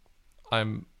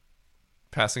 I'm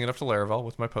passing it up to Laravel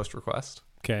with my post request.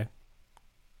 Okay.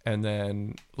 And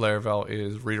then Laravel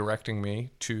is redirecting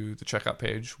me to the checkout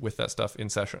page with that stuff in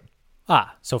session.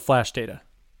 So flash data.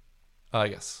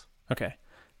 Yes. Okay.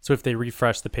 So if they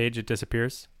refresh the page, it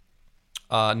disappears?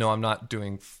 No, I'm not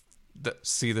doing...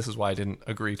 See, this is why I didn't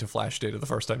agree to flash data the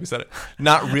first time you said it.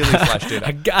 Not really flash data.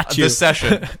 I got you. The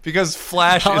session. Because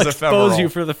flash I'll is ephemeral. expose you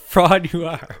for the fraud you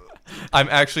are. I'm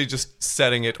actually just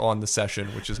setting it on the session,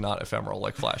 which is not ephemeral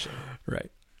like flashing. Right.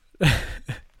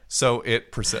 So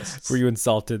it persists. Were you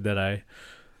insulted that I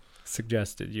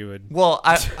suggested you would? Well,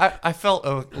 I felt...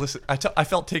 Oh, listen, I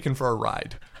felt taken for a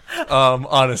ride.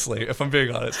 Honestly, if I'm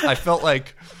being honest. I felt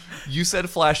like you said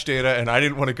flash data, and I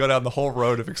didn't want to go down the whole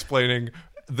road of explaining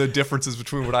the differences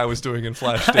between what I was doing in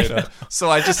flash data. So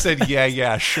I just said,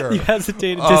 yeah, sure. You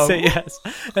hesitated to say yes,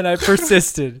 and I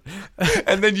persisted.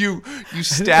 And then you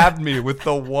stabbed me with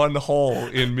the one hole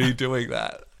in me doing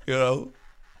that, you know?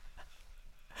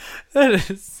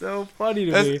 That is so funny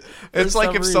to me. It's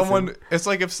like if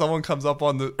someone comes up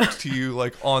to you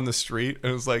like on the street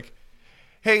and is like,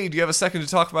 "Hey, do you have a second to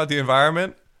talk about the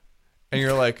environment?" And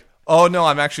you're like, "Oh no,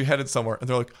 I'm actually headed somewhere." And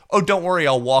they're like, "Oh, don't worry,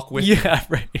 I'll walk with you." Yeah,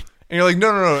 right. And you're like,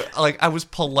 no. Like, I was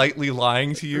politely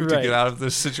lying to you to Right. get out of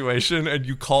this situation, and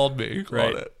you called me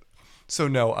Right. on it. So,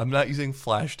 no, I'm not using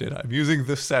flash data. I'm using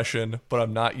this session, but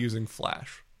I'm not using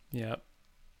flash. Yeah.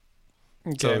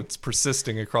 So Okay. it's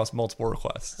persisting across multiple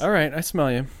requests. All right, I smell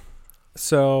you.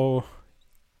 So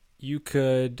you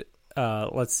could,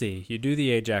 let's see, you do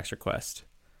the Ajax request.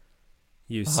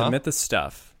 You submit the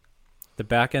stuff. The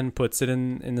backend puts it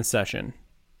in the session.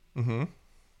 Mm-hmm.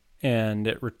 And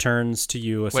it returns to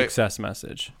you a success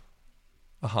message.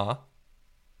 Uh-huh.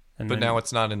 And But then now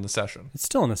it's not in the session. it's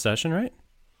still in the session, right?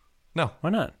 No. Why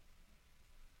not?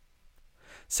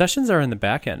 Sessions are in the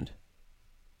backend.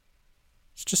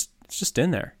 It's just in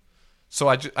there. So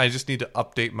I just need to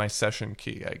update my session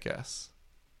key, I guess.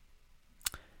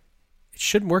 It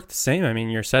should work the same. I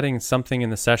mean, you're setting something in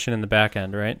the session in the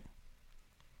backend, right?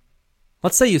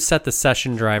 Let's say you set the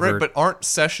session driver. Right, but aren't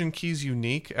session keys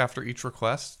unique after each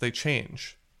request? They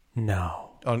change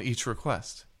No. on each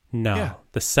request. No. Yeah.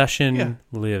 The session Yeah.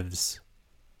 lives.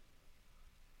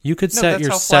 You could No, set that's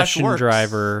your how Flash session works.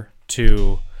 driver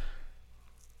to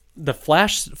the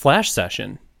flash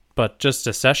session. but just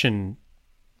a session.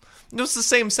 No, it's the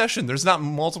same session. There's not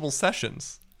multiple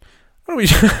sessions. What are we?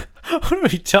 What are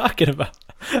we talking about?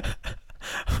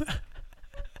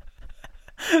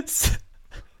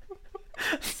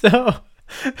 So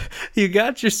you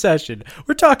got your session.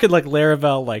 We're talking like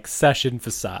Laravel, like session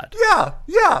facade. Yeah.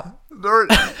 Or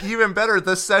even better,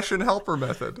 the session helper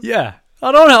method. Yeah.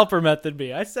 Oh, don't helper method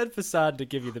me. I said facade to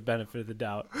give you the benefit of the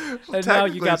doubt. And now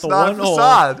you got the one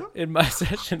hole in my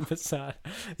session facade.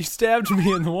 You stabbed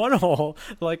me in the one hole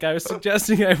like I was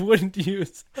suggesting I wouldn't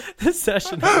use the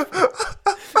session helper.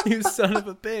 You son of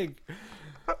a pig.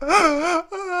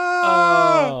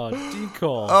 Oh,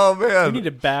 Decol. Oh, man. You need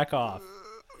to back off.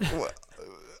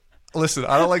 Listen,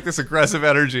 I don't like this aggressive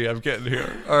energy I'm getting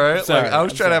here. All right? Sorry, I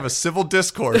was I'm trying to have a civil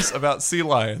discourse about sea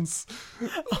lions.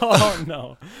 Oh,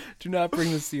 no. Do not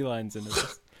bring the sea lions into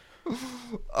this.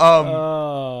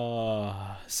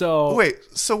 So. Wait.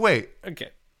 Okay.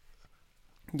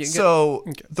 So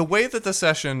the way that the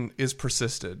session is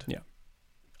persisted, Yeah.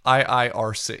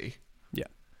 IIRC, Yeah.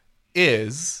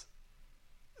 is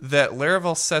that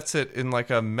Laravel sets it in like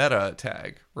a meta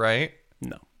tag, right?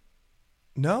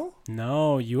 No?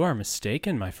 No, you are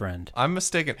mistaken, my friend. I'm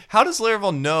mistaken. How does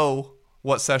Laravel know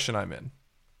what session I'm in?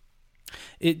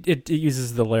 It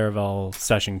uses the Laravel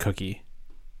session cookie.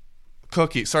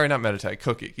 Cookie. Sorry, not meta tag.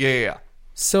 Cookie. Yeah.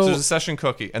 So there's a session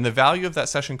cookie, and the value of that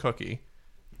session cookie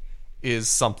is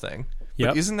something. Yep.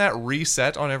 But isn't that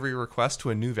reset on every request to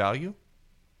a new value?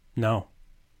 No.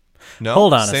 No?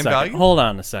 Hold on Same a second. value? Hold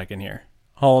on a second here.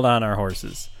 Hold on our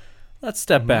horses. Let's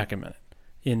step back a minute.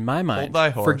 In my mind, Hold thy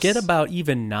horse. forget about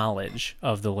even knowledge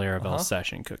of the Laravel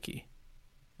session cookie.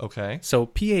 Okay. So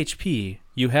PHP,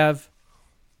 you have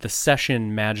the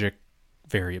session magic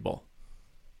variable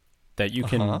that you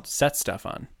can set stuff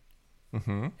on.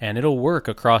 Mm-hmm. And it'll work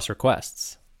across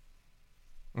requests.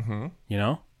 Mm-hmm. You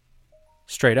know?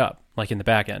 Straight up, like in the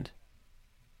back end.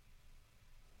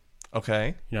 Okay.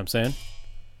 You know what I'm saying?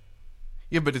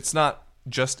 Yeah, but it's not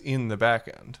just in the back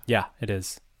end. Yeah, it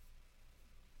is.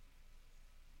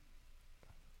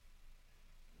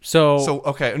 So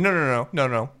okay, no.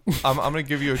 I'm going to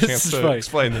give you a chance to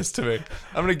explain this to me.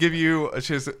 I'm going to give you a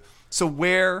chance. So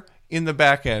where in the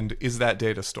back end is that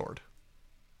data stored?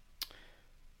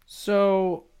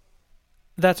 So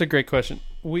that's a great question.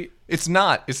 It's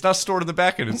not stored in the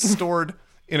back end. It's stored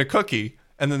in a cookie,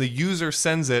 and then the user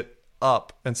sends it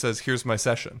up and says, "Here's my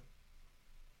session.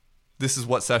 This is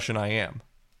what session I am."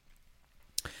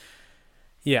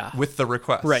 Yeah. With the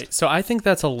request. Right. So I think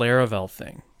that's a Laravel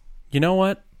thing. You know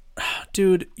what?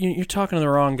 Dude, you're talking to the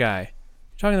wrong guy.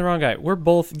 We're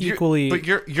both equally. But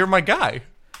you're my guy.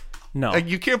 No,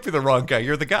 You can't be the wrong guy.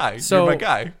 You're the guy. So you're my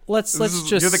guy. Let's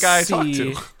just. You're the guy see, I talk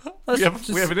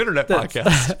to. We have an internet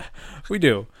podcast. We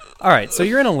do. All right. So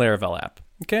you're in a Laravel app.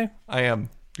 Okay. I am.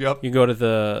 Yep. You go to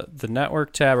the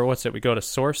network tab, or what's it? We go to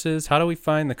sources. How do we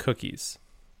find the cookies?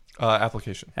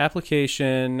 Application.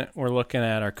 Application. We're looking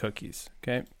at our cookies.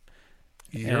 Okay.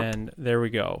 Yep. And there we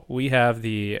go. We have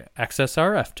the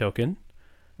XSRF token,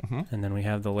 and then we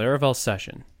have the Laravel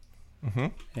session.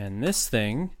 And this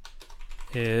thing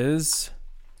is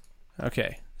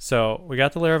okay. So we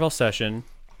got the Laravel session,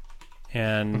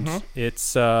 and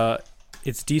it's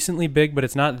decently big, but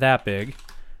it's not that big.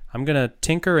 I'm gonna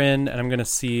tinker in, and I'm gonna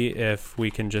see if we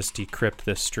can just decrypt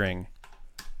this string.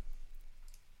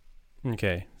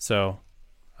 Okay, so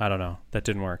I don't know. That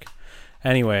didn't work.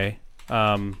 Anyway.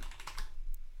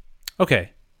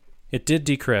 Okay, it did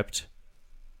decrypt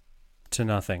to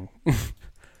nothing.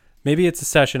 Maybe it's a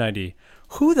session ID.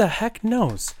 Who the heck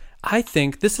knows? I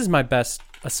think this is my best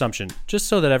assumption, just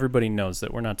so that everybody knows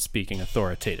that we're not speaking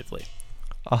authoritatively.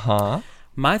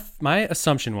 My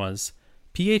assumption was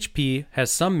PHP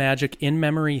has some magic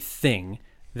in-memory thing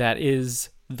that is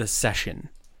the session.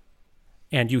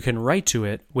 And you can write to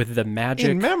it with the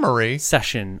magic in-memory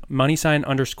session,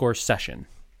 _session.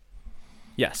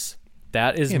 Yes.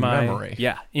 That is in my memory.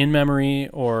 Yeah, in memory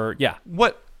or yeah.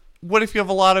 What if you have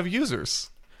a lot of users?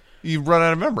 You run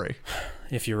out of memory.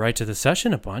 If you write to the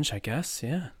session a bunch, I guess,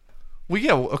 yeah. Well,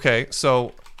 yeah, okay.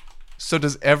 So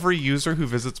does every user who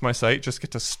visits my site just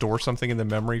get to store something in the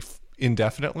memory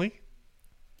indefinitely?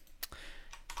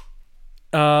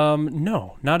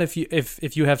 No, not if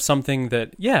you have something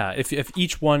that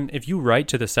if you write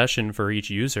to the session for each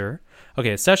user.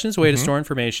 Okay, a session is a way to store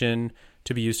information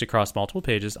to be used across multiple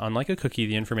pages. Unlike a cookie,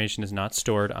 the information is not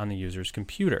stored on the user's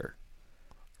computer.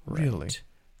 Right. Really?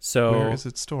 So where is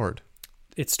it stored?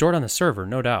 It's stored on the server,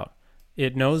 no doubt.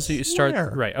 It knows that you start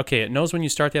Where? right. Okay, it knows when you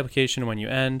start the application and when you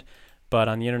end, but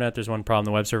on the internet, there's one problem.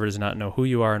 The web server does not know who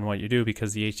you are and what you do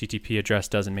because the HTTP address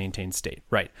doesn't maintain state.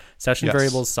 Right. Session Yes.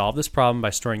 variables solve this problem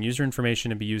by storing user information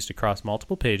to be used across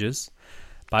multiple pages.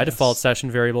 By default,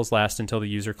 session variables last until the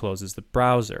user closes the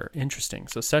browser. Interesting.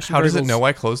 So session How does variables, it know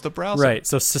I closed the browser? Right.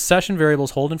 So session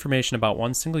variables hold information about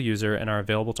one single user and are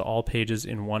available to all pages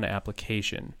in one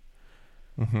application.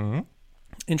 Mm-hmm.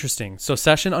 Interesting. So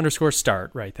session underscore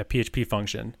start, right? That PHP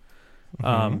function.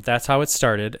 That's how it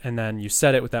started. And then you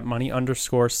set it with that money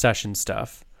underscore session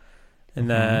stuff. And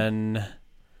then,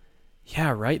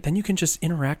 yeah, right. Then you can just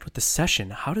interact with the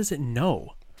session. How does it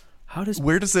know?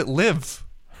 Where does it live?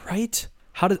 Right?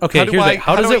 How does How do I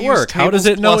it use work? How does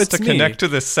it know Tables it's Plus to me? connect to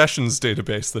this sessions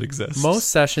database that exists? Most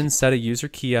sessions set a user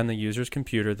key on the user's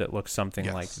computer that looks something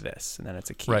Yes. like this, and then it's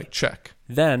a key. Right, check.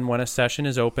 Then, when a session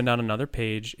is opened on another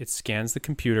page, it scans the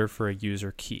computer for a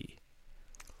user key.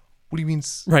 What do you mean?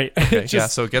 Right. Okay, Just- yeah,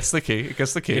 so it gets the key. It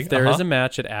gets the key. If there is a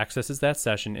match, it accesses that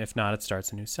session. If not, it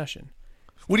starts a new session.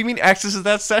 What do you mean accesses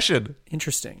that session?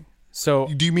 Interesting. So,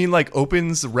 Do you mean like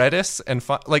opens Redis and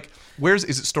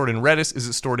is it stored in Redis? Is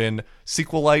it stored in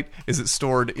SQLite? Is it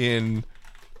stored in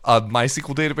a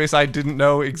MySQL database I didn't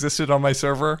know existed on my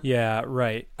server? yeah,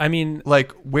 right. I mean,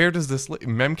 Like, where does this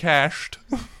memcached?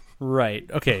 right.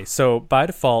 Okay, so by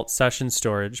default, session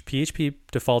storage, PHP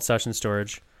default session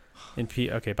storage,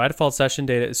 by default, session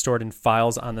data is stored in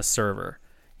files on the server.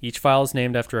 Each file is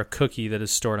named after a cookie that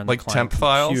is stored on Like the client temp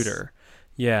files? computer.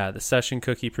 Yeah, the session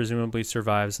cookie presumably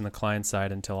survives in the client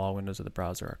side until all windows of the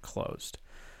browser are closed.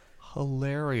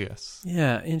 Hilarious.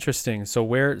 Yeah, interesting. So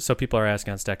people are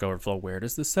asking on Stack Overflow, where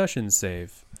does the session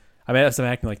save? I mean, I'm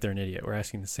acting like they're an idiot. We're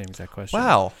asking the same exact question.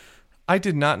 Wow. I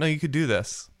did not know you could do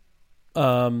this.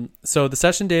 So the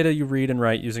session data you read and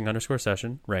write using underscore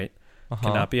session, right,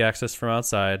 cannot be accessed from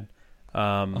outside.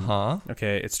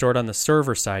 Okay, it's stored on the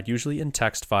server side, usually in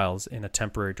text files in a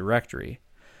temporary directory.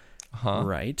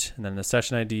 Right. And then the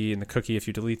session ID and the cookie, if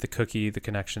you delete the cookie, the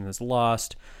connection is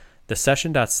lost. The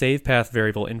session.savePath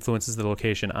variable influences the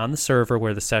location on the server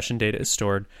where the session data is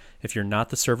stored. If you're not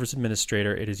the server's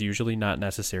administrator, it is usually not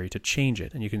necessary to change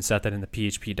it. And you can set that in the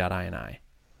php.ini.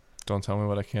 Don't tell me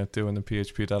what I can't do in the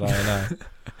php.ini.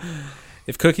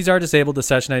 If cookies are disabled, the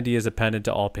session ID is appended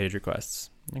to all page requests.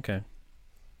 Okay.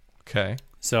 Okay.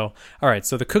 So, all right.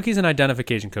 So the cookie is an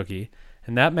identification cookie,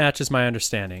 and that matches my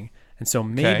understanding. And so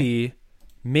maybe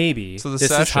So the this is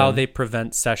how session- they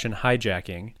prevent session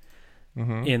hijacking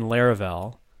in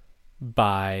Laravel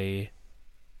by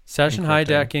session Encrypting.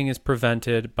 hijacking is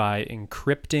prevented by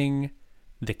encrypting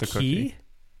the key. cookie.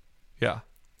 Yeah.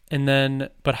 And then,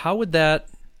 but how would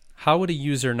a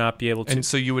user not be able to? And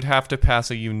so you would have to pass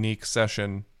a unique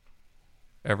session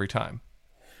every time.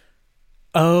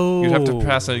 Oh, You'd have to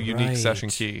pass a unique right. session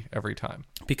key every time.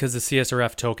 Because the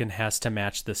CSRF token has to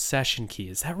match the session key.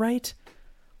 Is that right?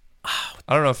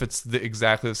 I don't know if it's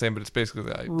exactly the same, but it's basically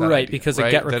that Right, idea, because right?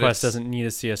 a GET That request it's- doesn't need a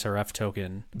CSRF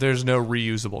token. There's no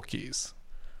reusable keys.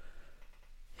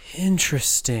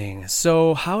 Interesting.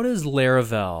 So how does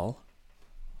Laravel...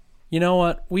 You know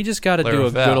what? We just got to do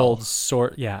a good Laravel. old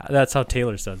sort... Yeah, that's how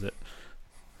Taylor says it.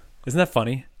 Isn't that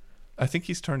funny I think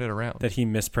he's turned it around. that he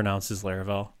mispronounces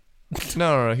Laravel?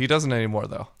 No, he doesn't anymore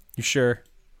though. You sure?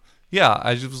 Yeah,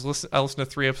 I listened to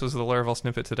 3 episodes of the Laravel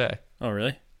snippet today. Oh,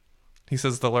 really? He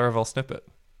says the Laravel snippet.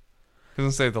 He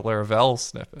doesn't say the Laravel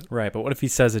snippet. Right, but what if he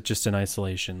says it just in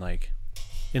isolation? Like,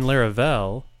 in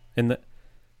Laravel... In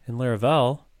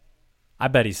Laravel... I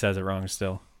bet he says it wrong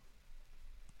still.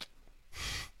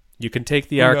 You can take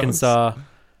the Who knows? Arkansas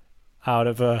out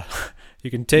of a...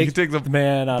 You can take the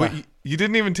man out But of... you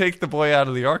didn't even take the boy out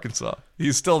of the Arkansas.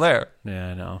 He's still there. Yeah,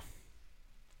 I know.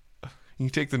 You can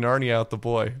take the Narnia out the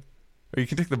boy. Or you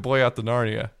can take the boy out the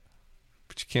Narnia.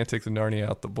 But you can't take the Narnia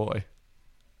out the boy.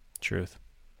 Truth.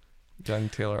 Young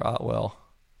Taylor Otwell.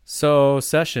 So,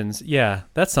 sessions. Yeah,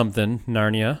 that's something,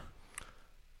 Narnia.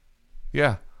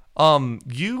 Yeah.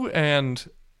 You and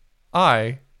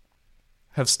I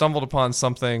have stumbled upon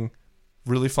something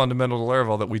really fundamental to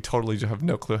Laravel that we totally have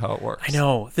no clue how it works. I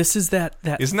know. This is that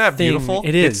Isn't that thing. beautiful?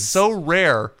 It is. It's so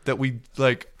rare that we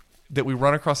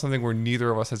run across something where neither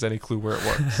of us has any clue where it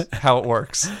works, how it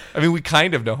works. I mean, we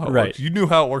kind of know how it Right. works. You knew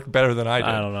how it worked better than I did.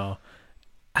 I don't know.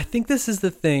 I think this is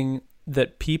the thing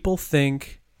that people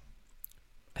think.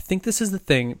 I think this is the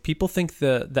thing. People think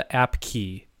the app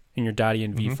key in your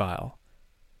 .env file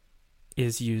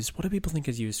is used. What do people think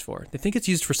is used for? They think it's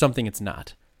used for something it's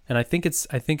not. And I think it's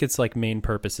like main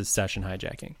purpose is session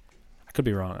hijacking. I could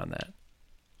be wrong on that.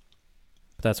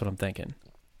 But that's what I'm thinking.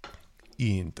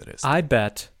 Interesting. I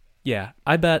bet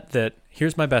that,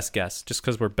 here's my best guess, just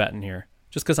because we're betting here.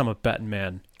 Just because I'm a betting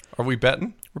man. Are we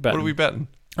betting? We're betting. What are we betting?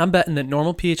 I'm betting that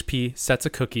normal PHP sets a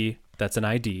cookie that's an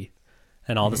ID,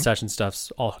 and all the session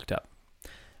stuff's all hooked up.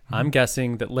 I'm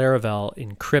guessing that Laravel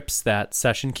encrypts that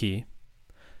session key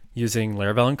using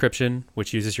Laravel encryption,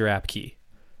 which uses your app key.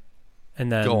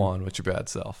 And then Go on with your bad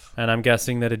self. And I'm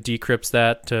guessing that it decrypts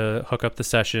that to hook up the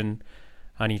session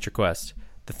on each request.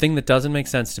 The thing that doesn't make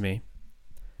sense to me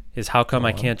is how come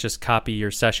I can't just copy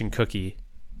your session cookie?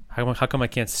 How come I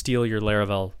can't steal your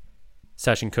Laravel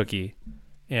session cookie?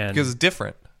 And Because it's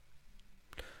different.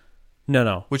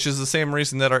 No. Which is the same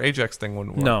reason that our Ajax thing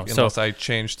wouldn't work. No, unless I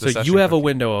changed the So session you have a cookie.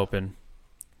 window open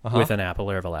with an app, a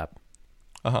Laravel app.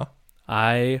 Uh-huh.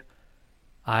 I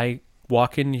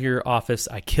walk into your office,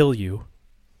 I kill you,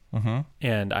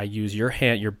 and I use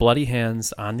your bloody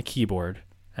hands on the keyboard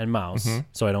and mouse,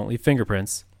 so I don't leave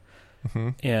fingerprints.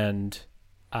 And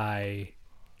I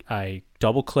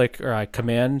double click or I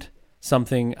command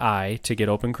something to get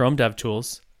open Chrome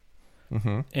DevTools,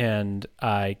 and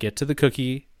I get to the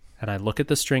cookie and I look at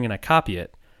the string and I copy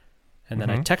it, and then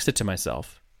I text it to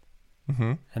myself,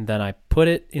 and then I put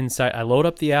it inside. I load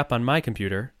up the app on my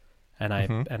computer, and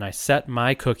I set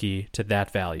my cookie to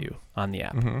that value on the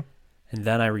app, and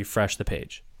then I refresh the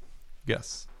page.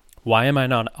 Yes. Why am I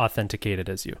not authenticated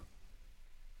as you?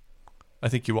 I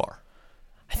think you are.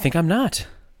 I think I'm not.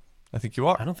 I think you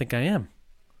are. I don't think I am.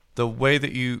 The way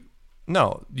that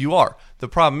No, you are. The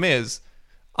problem is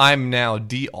I'm now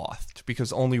de-authed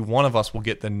because only one of us will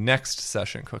get the next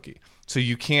session cookie. So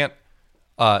you can't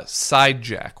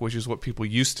sidejack, which is what people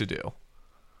used to do.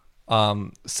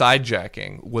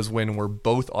 Sidejacking was when we're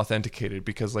both authenticated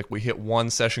because like we hit one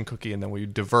session cookie and then we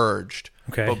diverged.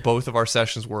 Okay. But both of our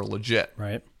sessions were legit.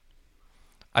 Right.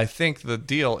 I think the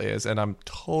deal is, and I'm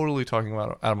totally talking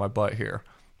about out of my butt here,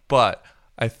 but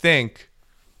I think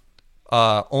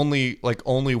only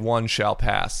one shall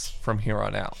pass from here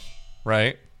on out,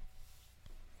 right?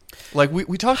 Like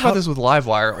we talked about this with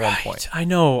Livewire at one point. I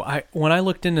know. When I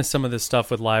looked into some of this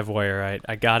stuff with Livewire,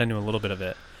 I got into a little bit of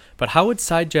it. But how would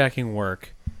sidejacking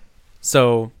work?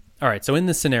 So, all right. So in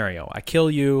this scenario, I kill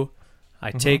you.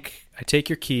 I take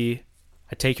your key.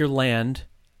 I take your land.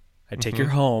 I take your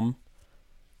home.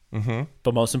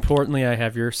 But most importantly, I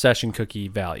have your session cookie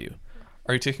value.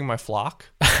 Are you taking my flock?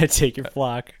 I take your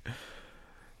flock.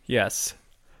 Yes.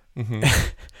 And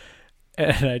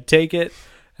I take it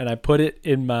and I put it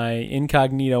in my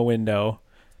incognito window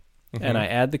and I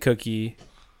add the cookie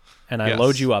and I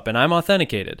load you up and I'm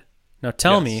authenticated. Now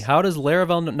tell me, how does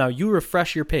Laravel... Now you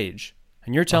refresh your page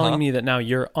and you're telling me that now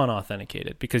you're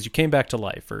unauthenticated because you came back to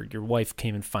life or your wife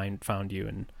came and found you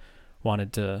and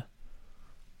wanted to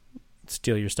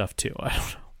steal your stuff too. I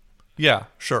don't know. Yeah,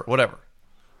 sure, whatever.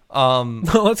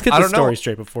 Let's get the story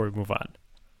straight before we move on.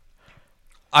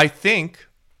 I think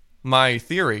my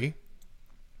theory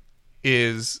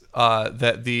is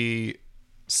that the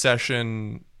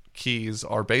session keys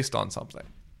are based on something.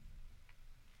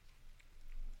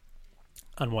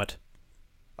 On what?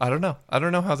 I don't know. I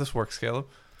don't know how this works, Caleb.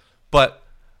 But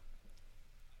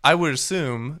I would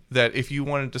assume that if you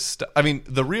wanted to I mean,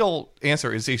 the real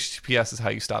answer is HTTPS is how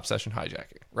you stop session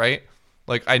hijacking, right?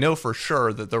 Like, I know for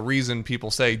sure that the reason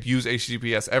people say use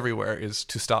HTTPS everywhere is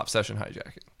to stop session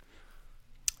hijacking.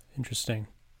 Interesting.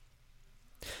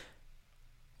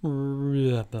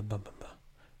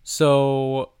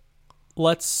 So,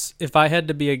 if I had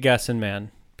to be a guessing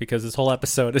man, because this whole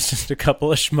episode is just a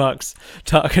couple of schmucks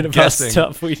talking about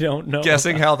stuff we don't know.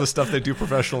 Guessing how the stuff they do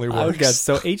professionally works. I would guess.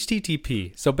 So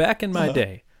HTTP. So back in my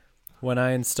day, when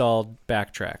I installed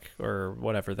Backtrack or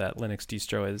whatever that Linux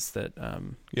distro is that...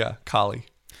 yeah, Kali.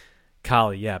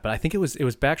 Kali, yeah. But I think it was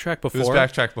Backtrack before. It was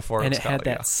Backtrack before. And it had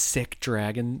that sick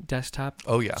Dragon desktop.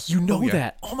 Oh, yeah. You know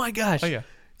that. Oh, my gosh. Oh, yeah.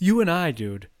 You and I,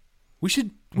 dude. We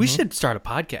should start a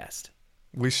podcast.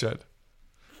 We should.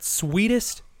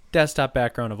 Sweetest desktop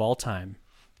background of all time.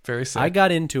 Very sick. I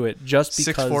got into it just because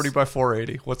 640 by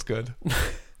 480. What's good? It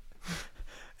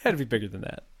had to be bigger than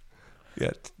that.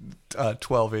 Yeah,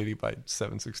 1280 by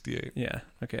 768. Yeah,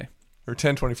 okay. Or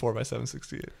 1024 by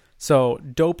 768. So,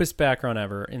 dopest background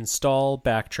ever. Install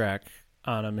Backtrack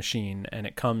on a machine, and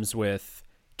it comes with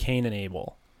Cain and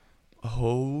Abel.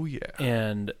 Oh, yeah.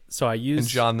 And so I used... And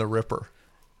John the Ripper.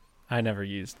 I never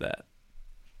used that.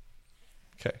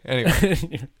 Okay,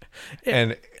 anyway.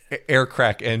 And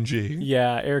Aircrack NG.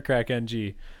 Yeah, Aircrack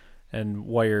NG. And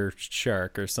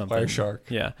Wireshark or something. Wireshark.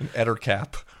 Yeah. And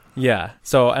Ettercap. Yeah.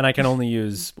 So, and I can only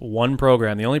use one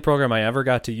program. The only program I ever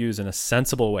got to use in a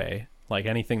sensible way, like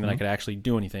anything that I could actually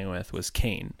do anything with, was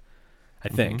Cain, I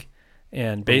think.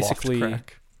 And basically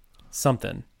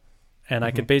something. And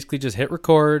I could basically just hit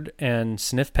record and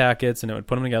sniff packets and it would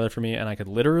put them together for me. And I could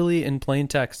literally in plain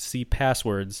text see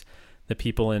passwords that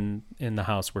people in the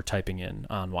house were typing in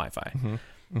on Wi-Fi.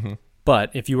 But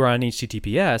if you were on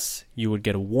HTTPS, you would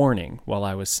get a warning while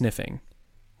I was sniffing,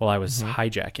 while I was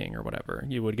hijacking or whatever.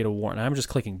 You would get a warning. I'm just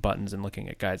clicking buttons and looking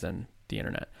at guys on the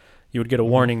internet. You would get a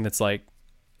warning that's like,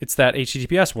 it's that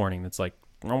HTTPS warning that's like,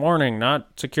 a warning,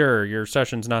 not secure, your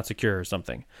session's not secure or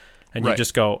something. And you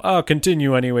just go, oh,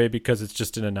 continue anyway because it's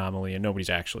just an anomaly and nobody's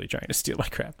actually trying to steal my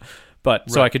crap. But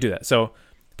so I could do that. So,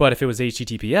 but if it was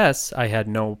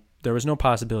HTTPS, there was no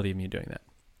possibility of me doing that.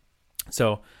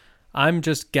 So I'm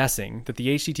just guessing that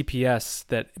the HTTPS,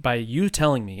 that by you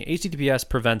telling me HTTPS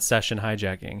prevents session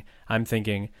hijacking, I'm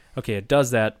thinking, okay, it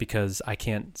does that because I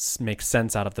can't make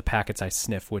sense out of the packets I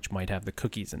sniff, which might have the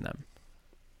cookies in them.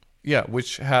 Yeah,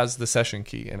 which has the session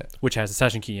key in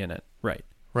it. Right.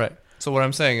 Right. So what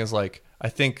I'm saying is, like, I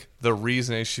think the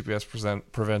reason HTTPS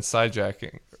prevents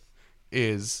hijacking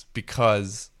is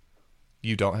because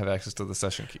you don't have access to the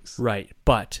session keys. Right.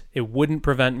 But it wouldn't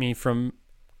prevent me from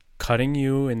cutting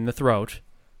you in the throat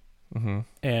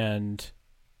and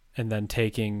then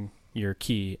taking your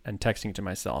key and texting to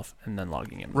myself and then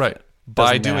logging in. Right. It.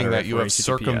 By doing that, you have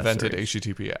circumvented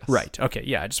HTTPS. Right. Okay.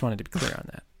 Yeah. I just wanted to be clear on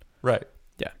that. Right.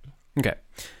 Yeah. Okay.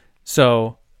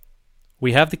 So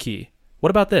we have the key. What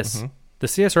about this? The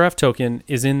CSRF token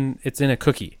it's in a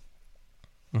cookie.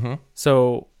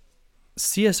 So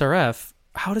CSRF,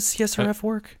 how does CSRF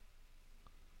work?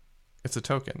 It's a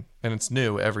token, and it's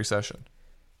new every session.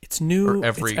 It's new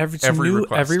every request.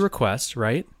 request. Every request,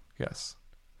 right? Yes.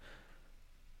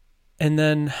 And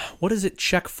then what does it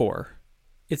check for?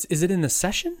 Is it in the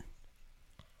session?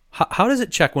 How does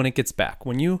it check when it gets back?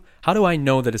 How do I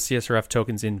know that a CSRF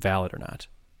token's invalid or not?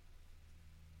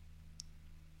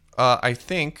 I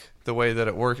think the way that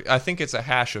it works, I think it's a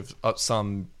hash of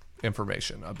some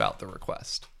information about the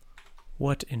request.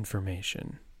 What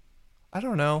information? I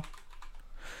don't know.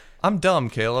 I'm dumb,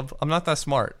 Caleb. I'm not that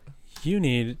smart. You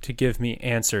need to give me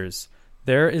answers.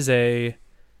 There is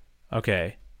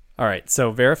okay. All right.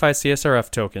 So Verify CSRF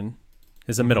token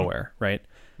is a middleware, right?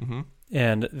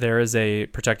 And there is a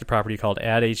protected property called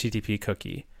add HTTP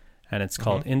cookie. And it's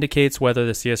called indicates whether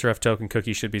the CSRF token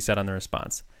cookie should be set on the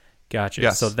response. Gotcha.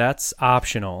 Yes. So that's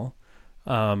optional.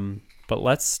 But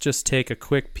let's just take a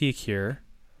quick peek here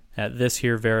at this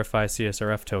here Verify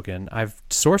CSRF token. I've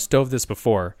source dove this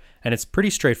before, and it's pretty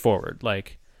straightforward.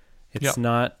 Like, it's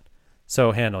not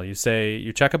so handle. You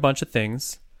check a bunch of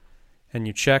things, and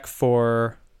you check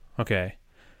for, okay,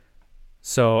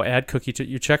 so add cookie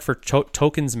you check for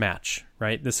tokens match,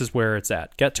 right? This is where it's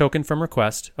at. Get token from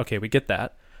request. Okay, we get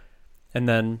that. And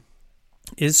then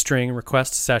is string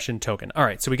request session token. All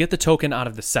right, so we get the token out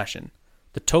of the session.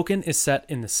 The token is set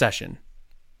in the session.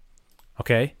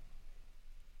 Okay?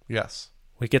 Yes.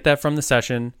 We get that from the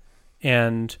session,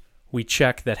 and we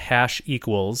check that hash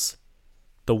equals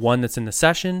the one that's in the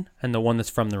session and the one that's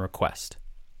from the request.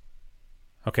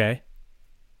 Okay?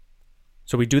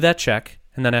 So we do that check,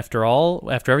 and then after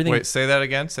everything... Wait, say that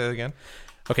again?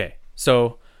 Okay,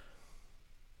 so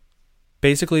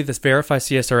basically this Verify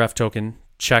CSRF token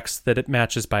checks that it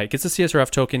matches it gets the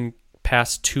CSRF token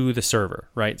passed to the server,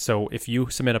 right? So if you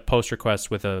submit a post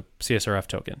request with a CSRF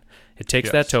token, it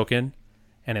takes that token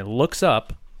and it looks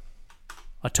up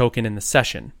a token in the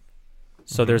session.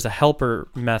 So there's a helper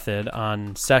method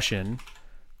on session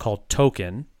called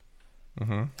token.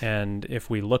 And if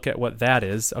we look at what that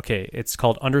is, okay, it's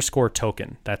called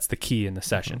 _token. That's the key in the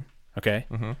session. Okay?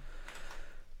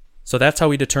 So that's how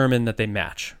we determine that they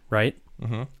match, right?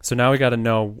 So now we got to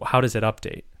know, how does it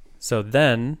update? So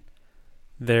then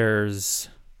there's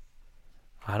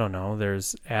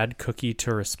add cookie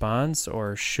to response,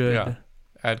 or should... Yeah,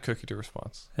 add cookie to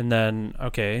response. And then,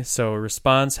 okay, so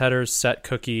response headers set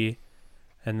cookie,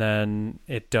 and then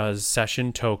it does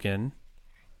session token.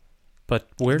 But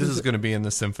where this is going to be in the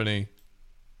Symfony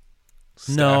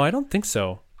stack. No, I don't think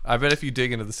so. I bet if you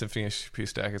dig into the Symfony HTTP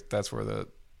stack, that's where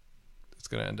it's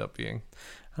going to end up being.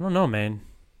 I don't know, man.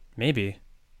 Maybe.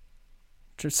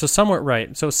 So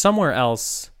somewhere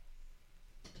else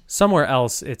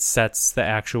it sets the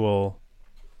actual.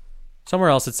 Somewhere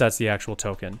else it sets the actual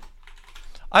token.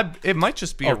 It might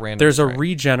just be a random. There's string. a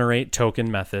regenerate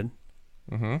token method.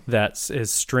 That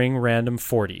is string random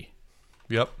 40.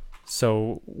 Yep.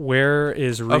 So where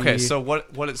is okay? So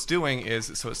what it's doing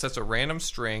is, so it sets a random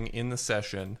string in the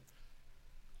session,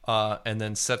 and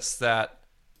then sets that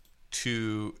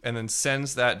and then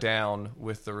sends that down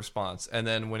with the response, and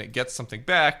then when it gets something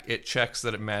back, it checks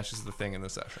that it matches the thing in the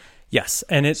session. Yes,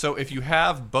 and so if you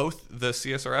have both the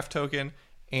CSRF token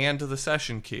and the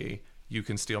session key, you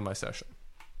can steal my session.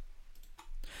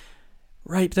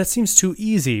 Right, but that seems too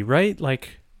easy, right?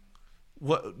 Like,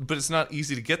 what? But it's not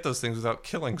easy to get those things without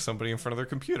killing somebody in front of their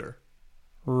computer.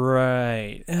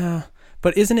 Right.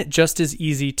 But isn't it just as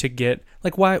easy to get,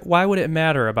 like, why would it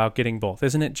matter about getting both?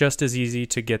 Isn't it just as easy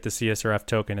to get the CSRF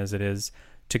token as it is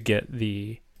to get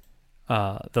the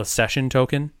session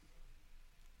token?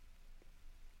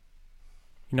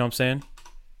 You know what I'm saying?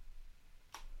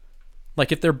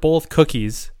 Like, if they're both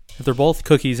cookies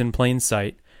in plain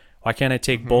sight, why can't I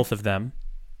take both of them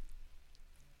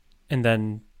and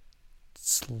then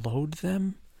load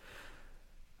them?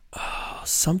 Oh,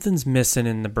 something's missing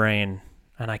in the brain,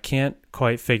 and I can't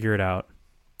quite figure it out.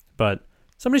 But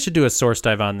somebody should do a source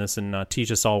dive on this and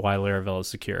teach us all why Laravel is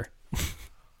secure.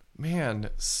 Man,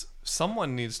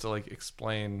 someone needs to like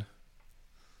explain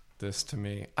this to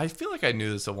me. I feel like I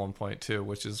knew this at one point too,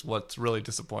 which is what's really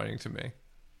disappointing to me.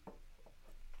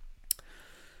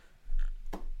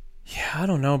 Yeah, I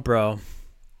don't know, bro.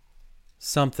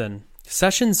 Something.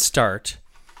 Session start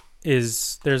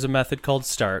there's a method called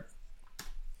start,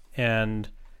 and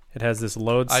it has this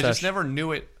load I session. just never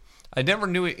knew it. I never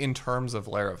knew it in terms of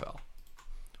Laravel,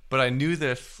 but I knew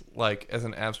this like as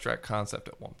an abstract concept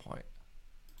at one point.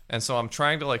 And so I'm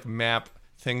trying to like map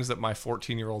things that my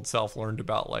 14-year-old self learned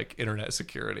about like internet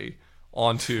security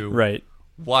onto Right.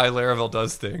 why Laravel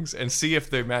does things and see if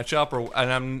they match up, and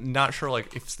I'm not sure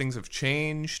like if things have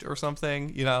changed or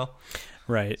something, you know?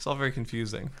 Right. It's all very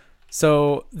confusing.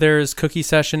 So there's cookie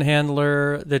session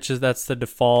handler, that's the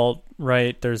default,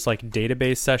 right? There's like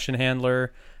database session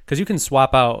handler, because you can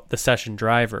swap out the session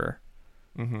driver.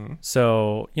 Mm-hmm.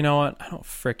 So you know what? I don't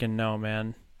freaking know,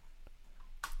 man.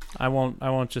 I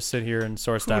won't just sit here and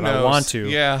source dive. I want to,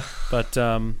 yeah. But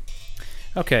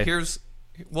okay.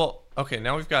 Okay.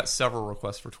 Now we've got several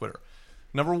requests for Twitter.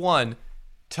 Number one,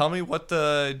 tell me what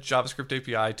the JavaScript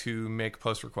API to make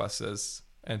post requests is,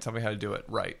 and tell me how to do it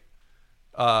right.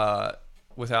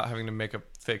 Without having to make a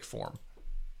fake form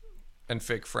and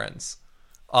fake friends.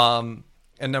 And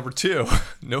number two,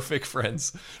 no fake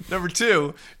friends. Number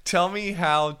two, tell me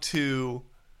how to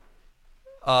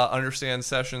understand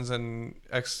sessions and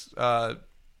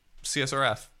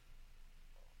CSRF.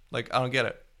 Like, I don't get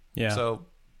it. Yeah. So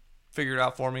figure it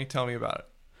out for me. Tell me about it.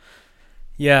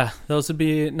 Yeah, those would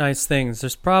be nice things.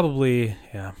 There's probably,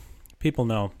 people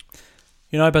know.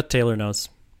 You know, I bet Taylor knows.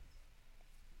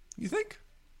 You think?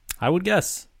 I would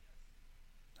guess.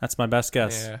 That's my best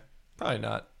guess. Yeah, probably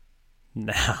not.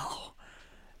 No.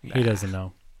 He doesn't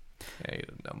know. Yeah, he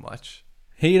doesn't know much.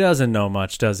 He doesn't know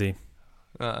much, does he?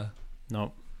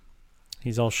 Nope.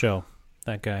 He's all show,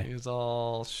 that guy. He's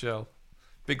all show.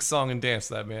 Big song and dance,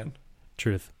 that man.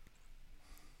 Truth.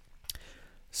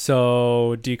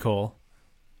 So, Decole.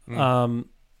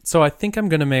 So I think I'm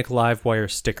going to make Livewire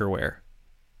stickerware.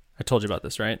 I told you about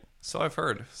this, right? So I've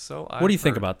heard. What do you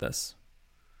think about this?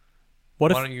 What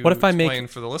don't you if I explain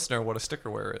make for the listener what a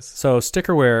stickerware is? So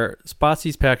stickerware,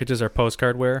 Spotsy's packages are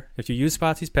postcardware. If you use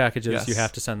Spotsy's packages, Yes. you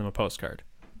have to send them a postcard.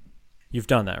 You've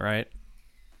done that, right?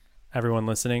 Everyone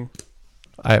listening?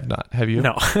 I have not. Have you?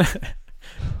 No.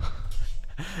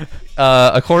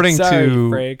 According Sorry, to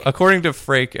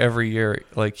Frake. every year,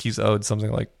 like he's owed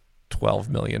something like 12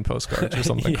 million postcards or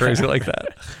something crazy like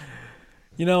that.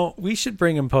 You know, we should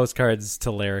bring him postcards to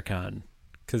Laracon,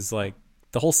 because like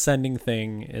the whole sending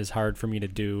thing is hard for me to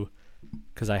do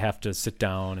because I have to sit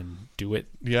down and do it.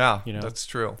 Yeah, You know? that's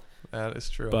true. That is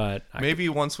true. But maybe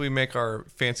once we make our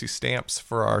fancy stamps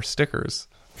for our stickers,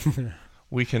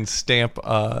 we can stamp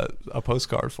a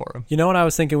postcard for him. You know what I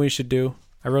was thinking we should do?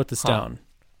 I wrote this Huh. down.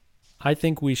 I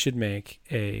think we should make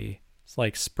a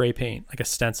like spray paint, like a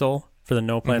stencil for the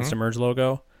No Plans to Merge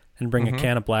logo, and bring a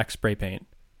can of black spray paint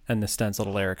and the stencil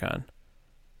to Laracon.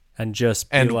 And just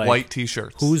be And like, white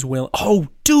t-shirts. who's willing? Oh,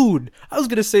 dude! I was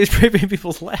gonna say spray paint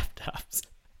people's laptops.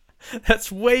 That's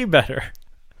way better.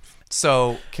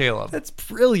 So, Caleb, That's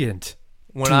brilliant.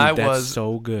 when Dude, I that's was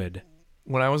so good.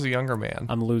 when I was a younger man,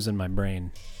 I'm losing my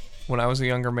brain.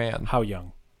 How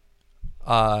young?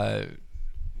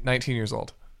 19 years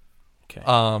old. Okay.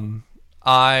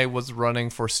 I was running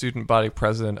for student body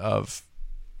president of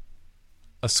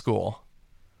a school,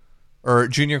 or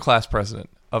junior class president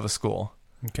of a school,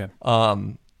 Okay.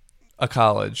 a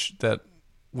college that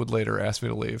would later ask me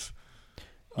to leave.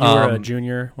 You were a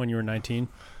junior when you were 19?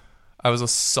 I was a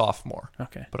sophomore,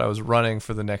 Okay. but I was running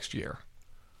for the next year.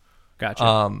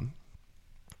 Gotcha.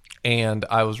 And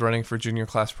I was running for junior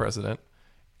class president,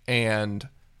 and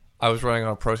I was running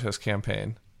on a protest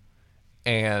campaign,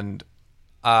 and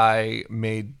I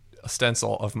made a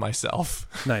stencil of myself,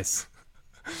 Nice.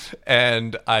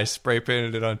 and I spray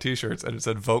painted it on t-shirts, and it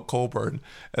said "Vote Colburn,"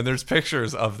 and there's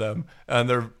pictures of them, and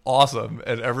they're awesome,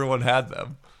 and everyone had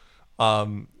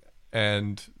them.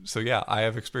 And so yeah, I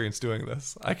have experience doing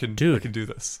this. I can Dude. do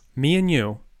this. Me and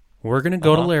you, we're going to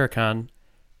go to Uh-huh. Laracon.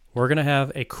 We're going to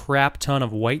have a crap ton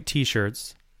of white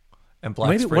t-shirts. And black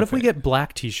Maybe spray what if we paint. get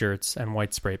black t-shirts and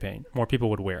white spray paint? More people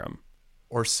would wear them.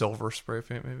 Or silver spray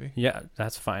paint maybe? Yeah,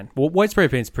 that's fine. Well, white spray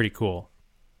paint's pretty cool.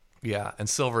 Yeah, and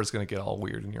silver is going to get all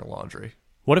weird in your laundry.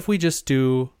 What if we just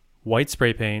do white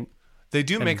spray paint? They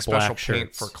do And make special black paint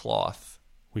shirts. for cloth.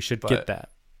 We should But- get that.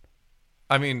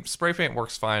 I mean, spray paint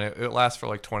works fine. It lasts for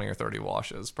like 20 or 30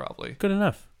 washes probably. Good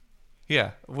enough.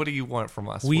 Yeah, what do you want from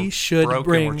us? We We're should broke and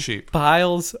bring we're cheap.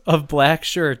 piles of black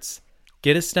shirts.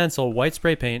 Get a stencil, white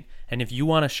spray paint, and if you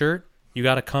want a shirt, you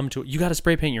got to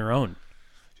spray paint your own.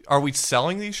 Are we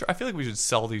selling these shirts? I feel like we should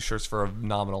sell these shirts for a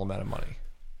nominal amount of money.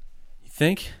 You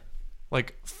think?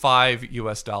 Like $5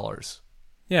 US.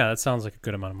 Yeah, that sounds like a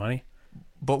good amount of money.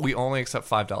 But we only accept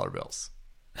 $5 bills.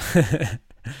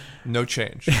 No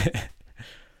change.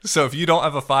 So if you don't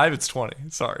have a 5, it's 20.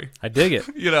 Sorry. I dig it.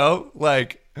 You know,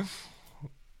 like I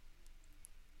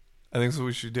think that's what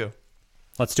we should do.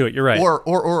 Let's do it. You're right.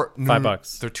 Or no,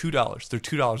 $5. They're $2. They're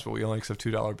 $2, but we only accept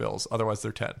 $2 bills. Otherwise,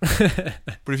 they're 10.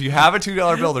 But if you have a $2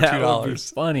 bill, they're that would be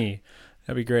 $2. funny.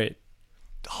 That'd be great.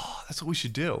 Oh, that's what we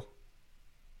should do.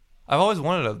 I've always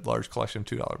wanted a large collection of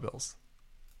 $2 bills.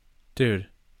 Dude.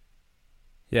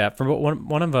 Yeah, from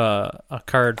one of a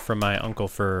card from my uncle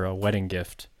for a wedding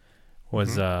gift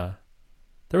was there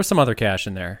was some other cash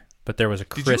in there, but there was a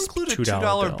Did you crisp include a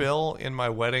 $2 bill in my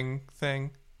wedding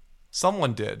thing?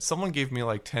 Someone did. Someone gave me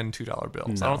like 10 $2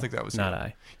 bills. I No, don't think that was not you.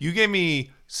 I. You gave me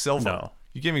silver. No.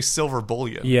 You gave me silver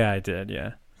bullion. Yeah, I did.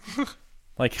 Yeah.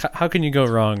 Like, how can you go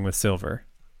wrong with silver?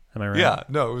 Am I right? Yeah,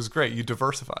 no, it was great. You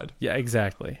diversified. Yeah,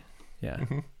 exactly. Yeah.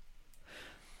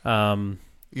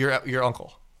 Your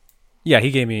uncle. Yeah,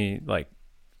 he gave me like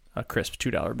a crisp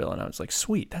 $2 bill, and I was like,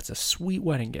 "Sweet, that's a sweet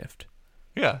wedding gift."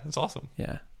 Yeah, it's awesome.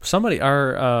 Yeah.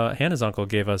 Hannah's uncle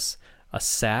gave us a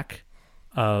sack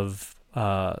of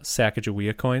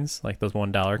Sacagawea coins, like those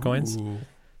 $1 coins. Ooh,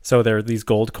 So there are these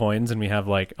gold coins, and we have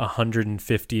like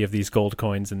 150 of these gold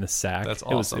coins in this sack. That's It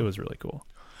awesome. was really cool.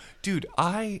 dude,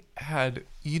 I had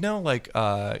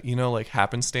like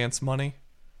happenstance money,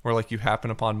 where like you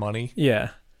happen upon money. Yeah.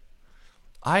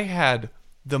 I had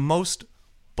the most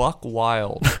buck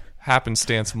wild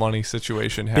happenstance money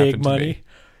situation happen Big to money. me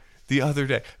the other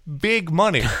day. Big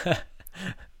money.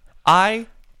 I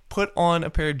put on a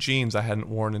pair of jeans I hadn't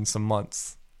worn in some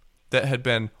months that had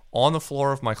been on the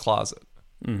floor of my closet,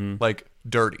 like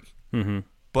dirty,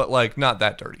 but like not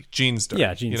that dirty. Jeans dirty.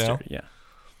 Yeah, jeans you know? dirty. Yeah.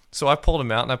 So I pulled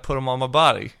them out and I put them on my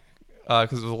body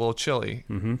because it was a little chilly.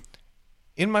 Mm-hmm.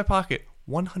 In my pocket,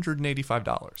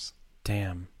 $185.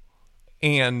 Damn.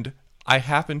 And I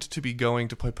happened to be going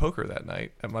to play poker that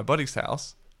night at my buddy's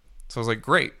house. So I was like,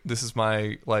 great, this is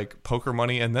my like poker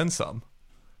money and then some,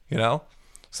 you know?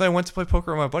 So I went to play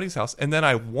poker at my buddy's house and then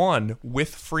I won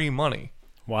with free money.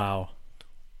 Wow.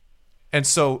 And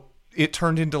so it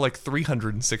turned into like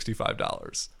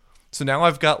 $365. So now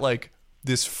I've got like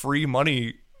this free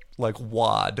money like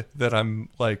wad that I'm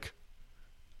like,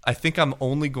 I think I'm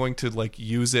only going to like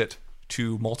use it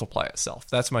to multiply itself.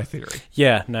 That's my theory.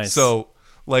 Yeah. Nice. So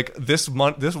like this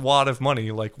wad of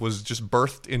money like was just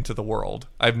birthed into the world.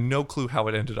 I have no clue how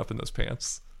it ended up in those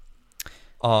pants.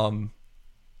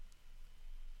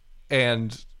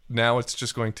 And now it's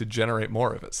just going to generate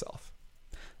more of itself.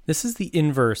 this is the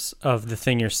inverse of the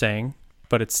thing you're saying,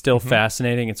 but it's still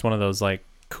fascinating. It's one of those like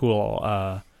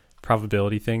cool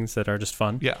probability things that are just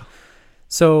fun. Yeah.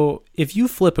 So if you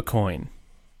flip a coin,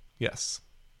 Yes.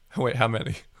 Wait, how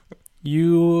many?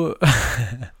 you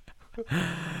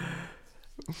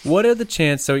what are the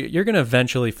chances? So you're going to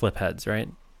eventually flip heads, right?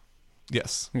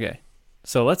 Yes. Okay.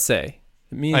 So let's say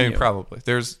me and I mean, you. probably.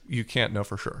 You can't know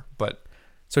for sure, but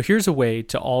So here's a way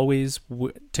to always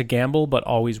to gamble but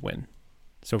always win.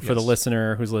 So for the Yes.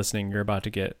 listener who's listening, you're about to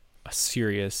get a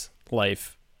serious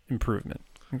life improvement.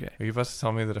 Okay. are you about to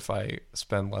tell me that if I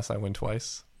spend less, I win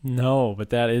twice? No,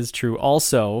 but that is true.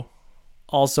 Also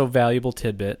valuable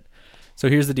tidbit. So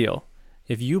here's the deal.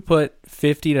 If you put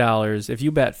 $50, if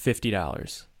you bet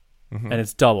 $50 and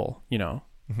it's double, you know,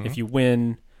 if you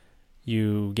win,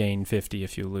 you gain 50.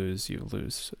 If you lose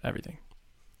everything.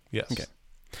 Yes. Okay.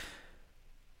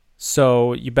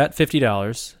 So you bet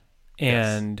 $50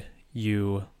 and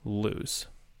you lose.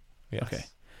 Yes. Okay.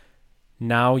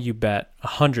 Now you bet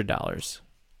 $100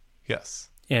 Yes.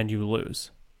 and you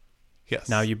lose. Yes.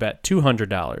 Now you bet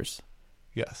 $200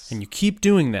 Yes. and you keep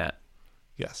doing that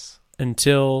Yes.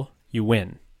 until you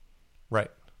win. Right.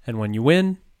 And when you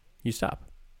win, you stop.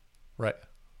 Right.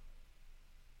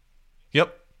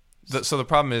 Yep. So the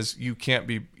problem is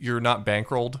you're not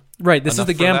bankrolled. Right. This is Enough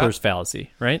the for that? gambler's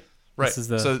fallacy, right? Right. This is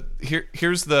the So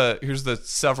here's the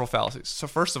several fallacies. So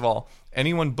first of all,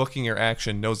 anyone booking your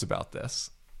action knows about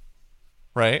this,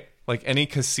 right? Like any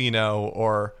casino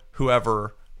or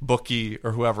whoever, bookie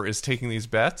or whoever is taking these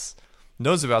bets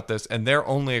knows about this, and they're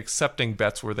only accepting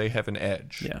bets where they have an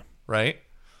edge. Yeah. Right.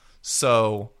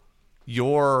 So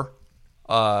your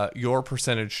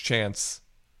percentage chance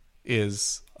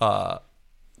is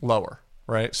lower,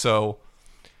 right? So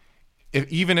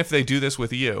even if they do this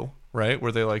with you, right,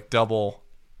 where they like double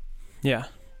yeah.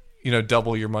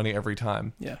 double your money every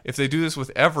time. Yeah. If they do this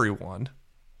with everyone,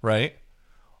 right?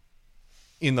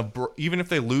 Even if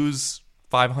they lose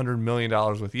 $500 million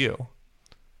with you,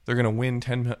 they're going to win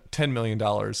 $10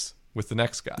 million with the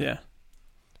next guy. Yeah.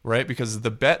 Right? Because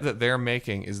the bet that they're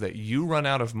making is that you run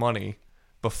out of money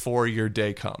before your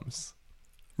day comes.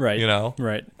 Right. You know?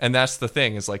 Right. And that's the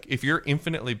thing, is like, if you're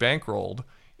infinitely bankrolled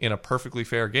in a perfectly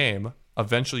fair game,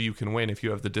 eventually you can win if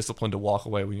you have the discipline to walk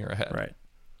away when you're ahead. Right.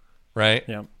 Right?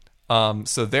 Yeah.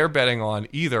 So they're betting on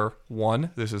either,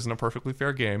 one, this isn't a perfectly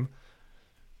fair game,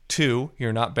 two,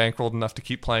 you're not bankrolled enough to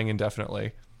keep playing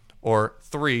indefinitely, or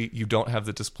three, you don't have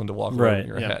the discipline to walk away when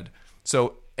you're ahead.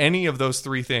 So any of those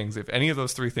three things, if any of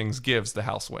those three things gives, the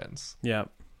house wins. Yeah.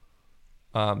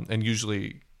 And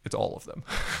usually it's all of them.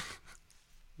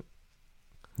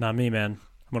 Not me, man.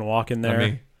 I'm gonna walk in Not there,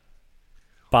 me.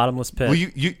 bottomless pit. Well,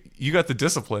 you got the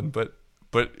discipline, but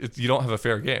you don't have a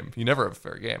fair game. You never have a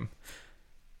fair game.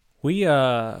 We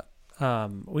go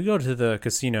to the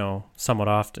casino somewhat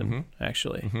often,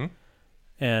 actually. Mm-hmm.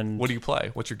 And What do you play?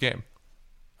 What's your game?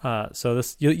 so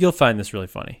this you'll find this really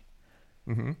funny.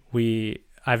 Mm-hmm.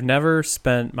 I've never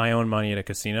spent my own money at a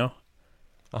casino.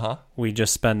 Uh-huh. We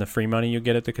just spend the free money you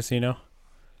get at the casino.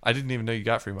 I didn't even know you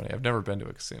got free money. I've never been to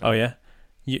a casino. Oh yeah,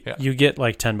 you get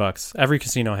like $10. Every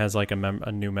casino has like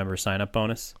a new member sign up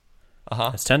bonus.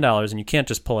 Uh-huh. It's $10, and you can't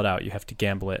just pull it out. You have to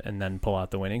gamble it and then pull out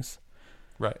the winnings.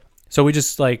 Right. So we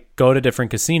just like go to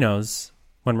different casinos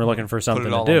when we're looking for something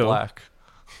Put it all to in do. black.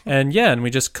 And we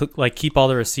just like keep all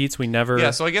the receipts. We never.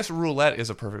 Yeah, so I guess roulette is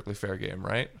a perfectly fair game,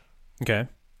 right? Okay.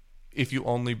 If you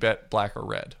only bet black or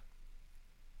red.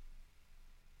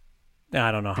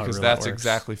 I don't know how Because roulette that's works.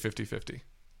 exactly 50-50.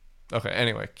 Okay,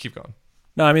 anyway, keep going.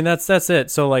 No, I mean that's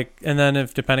it. So like, and then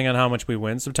if depending on how much we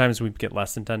win, sometimes we get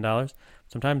less than $10.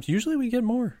 Sometimes, usually we get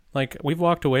more. Like we've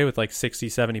walked away with like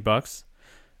 $60-$70,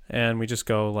 and we just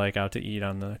go like out to eat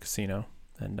on the casino.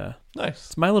 And Nice.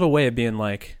 it's my little way of being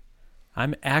like,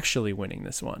 I'm actually winning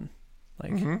this one.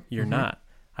 Like you're not.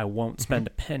 I won't spend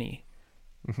a penny,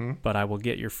 but I will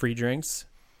get your free drinks,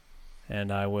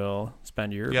 and I will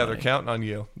spend your Yeah, money. they're counting on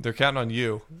you. They're counting on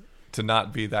you to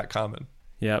not be that common.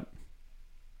 Yep.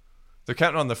 They're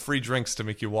counting on the free drinks to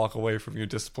make you walk away from your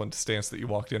disciplined stance that you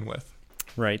walked in with.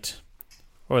 Right.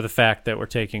 Or the fact that we're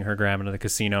taking her grandma to the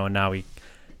casino, and now we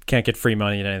can't get free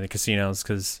money at any of the casinos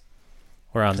because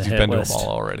we're on the You've hit been list. to them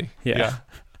all already. Yeah.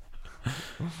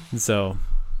 So,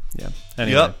 yeah.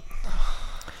 Anyway.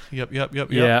 Yep.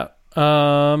 Yeah.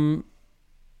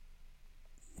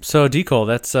 So Decol,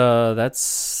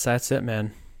 that's it,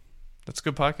 man. That's a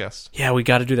good podcast. Yeah, we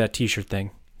got to do that T-shirt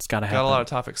thing. It's got to happen. Got a lot of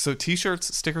topics. So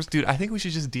t-shirts, stickers, dude, I think we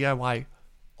should just DIY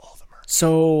all the merch.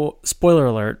 So, spoiler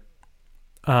alert.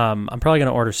 I'm probably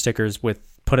gonna order stickers put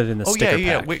it in the sticker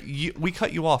pack. We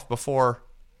cut you off before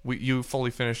you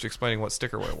fully finished explaining what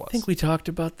stickerware was. I think we talked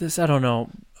about this. I don't know.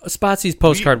 Spotsy's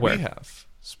postcardware. We have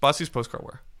Spotsy's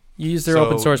postcardware. You use their So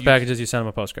open source packages. You send them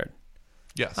a postcard.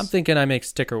 Yes. I'm thinking I make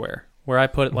stickerware where I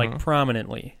put it like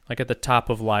prominently, like at the top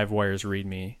of Livewire's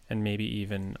README, and maybe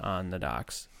even on the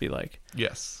docs. Be like,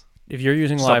 Yes. if you're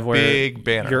using So Livewire, big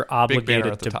banner. you're Big banner obligated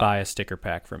at the to top. buy a sticker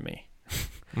pack from me.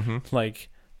 Like,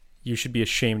 you should be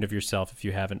ashamed of yourself if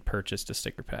you haven't purchased a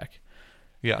sticker pack.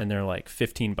 Yeah. And they're like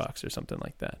 $15 or something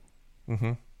like that.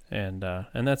 Mm-hmm.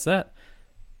 And that's that.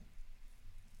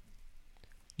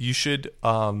 You should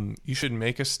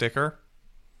make a sticker.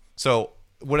 So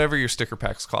whatever your sticker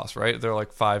packs cost, right? They're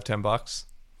like $5-10.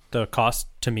 The cost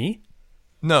to me?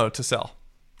 No, to sell.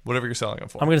 Whatever you're selling them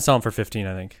for. I'm going to sell them for 15,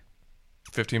 I think.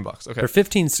 $15. Okay. There are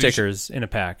 15 So you stickers in a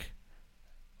pack.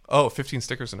 Oh, 15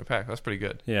 stickers in a pack. That's pretty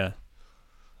good. Yeah.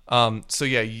 So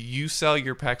yeah, you sell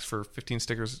your packs for 15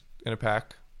 stickers in a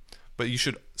pack, but you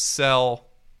should sell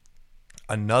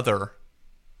another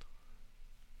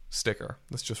sticker.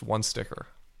 That's just one sticker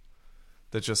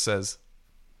that just says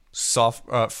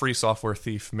free software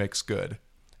thief makes good.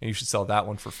 And you should sell that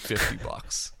one for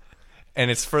 $50. And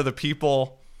it's for the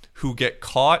people who get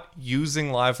caught using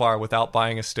Livewire without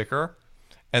buying a sticker,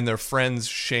 and their friends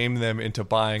shame them into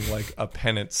buying like a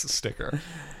penance sticker.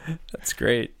 That's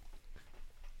great.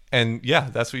 And yeah,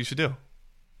 that's what you should do.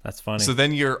 That's funny. So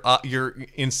then you're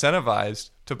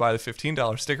incentivized to buy the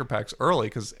 $15 sticker packs early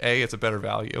because A, it's a better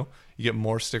value. You get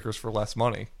more stickers for less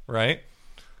money, right?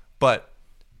 But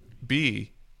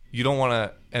B, you don't want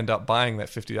to end up buying that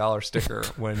 $50 sticker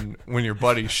when your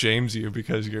buddy shames you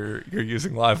because you're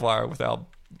using Livewire without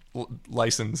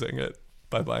licensing it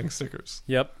by buying stickers.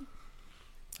 Yep.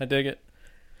 I dig it.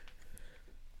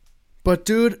 But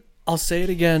dude, I'll say it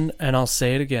again and I'll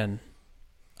say it again.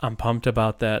 I'm pumped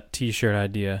about that t-shirt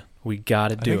idea. We got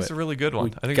to do it. I think it's a really good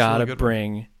one. We got to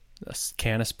bring a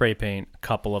can of spray paint, a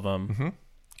couple of them. Mm-hmm.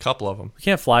 Couple of them. We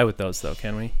can't fly with those though,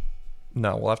 can we?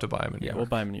 No, we'll have to buy them in New York. Yeah, we'll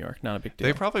buy them in New York. Not a big deal.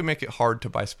 They probably make it hard to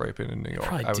buy spray paint in New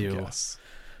York, I would guess.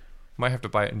 Might have to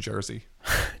buy it in Jersey.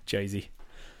 Jay-Z.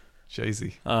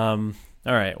 Jay-Z. All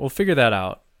right, we'll figure that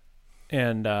out.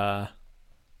 And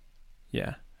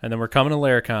yeah, and then we're coming to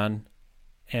Laracon,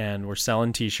 and we're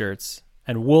selling T-shirts,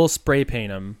 and we'll spray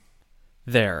paint them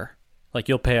there. Like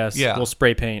you'll pay us, we'll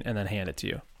spray paint and then hand it to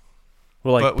you.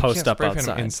 We'll like post up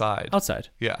outside. Inside. Outside.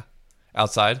 Yeah.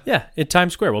 Outside? Yeah, in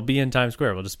Times Square. We'll be in Times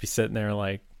Square. We'll just be sitting there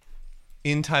like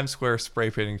in Times Square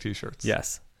spray painting T-shirts.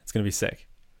 Yes, it's gonna be sick.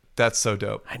 That's so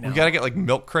dope. I know. We gotta get like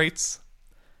milk crates.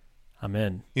 I'm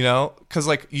in. You know, because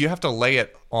like you have to lay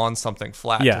it on something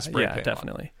flat. Yeah, to spray paint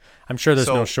definitely. On. I'm sure there's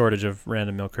no shortage of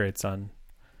random milk crates on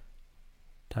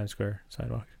Times Square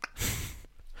sidewalk.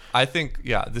 I think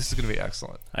this is gonna be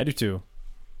excellent. I do too.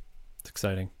 It's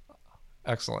exciting.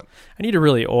 Excellent. I need to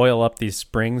really oil up these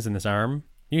springs in this arm.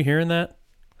 You hearing that?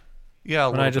 Yeah,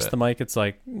 when I adjust the mic, it's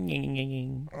like.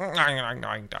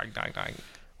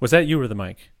 Was that you or the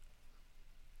mic?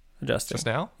 Adjusting. Just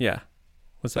now? Yeah.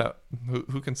 What's that?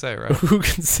 Who can say, right? Who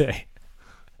can say?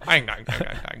 Can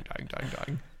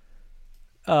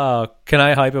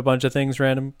I hype a bunch of things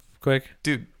random quick?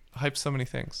 Dude, hype so many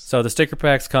things. So the sticker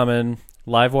pack's coming.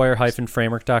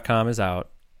 Livewire-framework.com is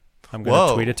out. I'm going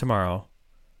to tweet it tomorrow.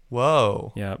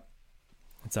 Whoa. Yep.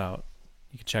 It's out.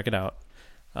 You can check it out.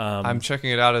 I'm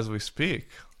checking it out as we speak.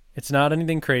 It's not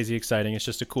anything crazy exciting. It's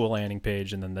just a cool landing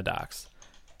page and then the docs.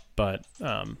 But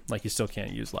like you still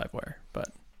can't use Livewire.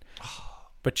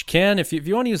 But you can if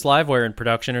you want to use Livewire in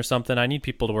production or something. I need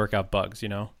people to work out bugs. You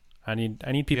know, I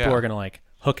need people who are going to like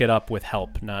hook it up with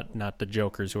help, not the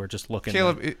jokers who are just looking.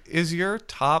 Caleb, is your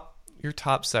top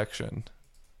section?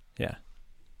 Yeah.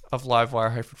 Of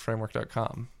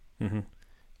Livewire-framework.com. Mm-hmm.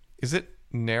 Is it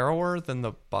narrower than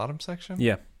the bottom section?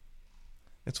 Yeah.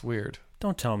 It's weird.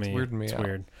 Don't tell me. It's weirding me out.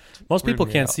 Weird. Most people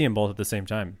can't see them both at the same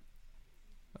time.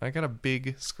 I got a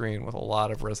big screen with a lot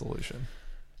of resolution.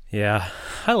 Yeah,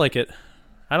 I like it.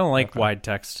 I don't like wide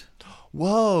text.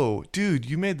 Whoa, dude,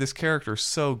 you made this character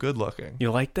so good looking. You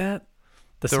like that?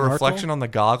 The reflection on the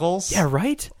goggles? Yeah,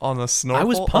 right? On the snorkel? I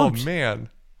was pumped. Oh, man.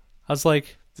 I was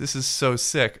like... This is so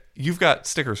sick. You've got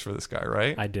stickers for this guy,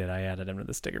 right? I did. I added him to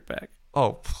the sticker pack.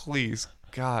 Oh, please.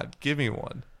 God, give me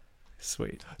one.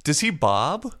 Sweet. Does he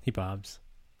bob? He bobs.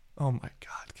 Oh, my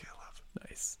God, Caleb.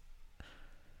 Nice.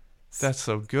 That's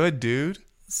so good, dude.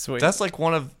 Sweet. That's like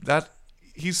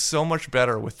he's so much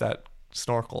better with that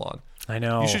snorkel on. I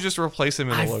know. You should just replace him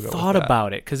in the logo. I thought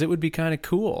about it because it would be kind of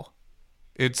cool.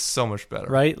 It's so much better.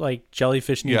 Right? Like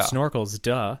jellyfish need snorkels,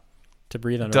 to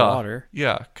breathe underwater.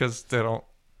 Yeah, because they don't.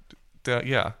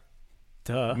 Yeah.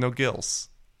 Duh. No gills.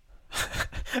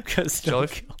 Because no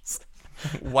gills.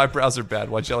 Why browser bad?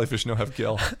 Why jellyfish don't have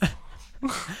gill?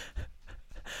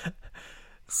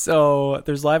 So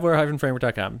there's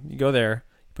livewire-framework.com. You go there,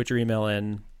 put your email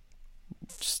in,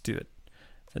 just do it.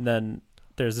 And then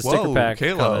there's a sticker pack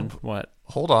coming. What?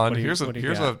 Hold on. What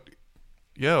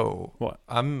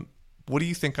What do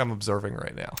you think I'm observing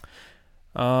right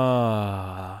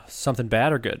now? Something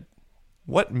bad or good?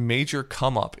 What major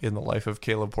come up in the life of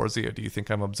Caleb Porzio do you think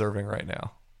I'm observing right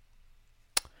now?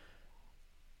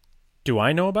 Do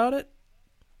I know about it?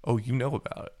 Oh, you know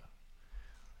about it.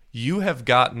 You have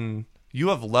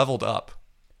leveled up.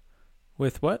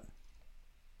 With what?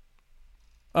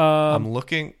 I'm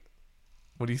looking.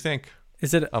 What do you think?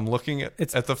 Is it? I'm looking at the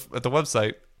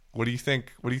website. What do you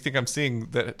think? What do you think I'm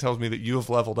seeing that tells me that you have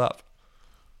leveled up?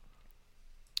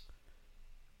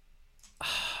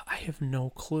 I have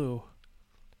no clue.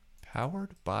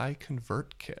 Powered by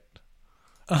ConvertKit.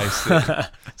 I see.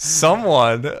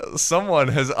 Someone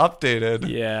has updated.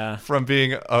 Yeah. From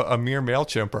being a mere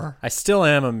MailChimper. I still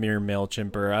am a mere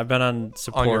MailChimper. I've been on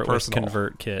support with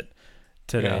ConvertKit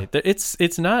today. Yeah.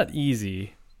 It's not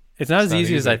easy. It's not as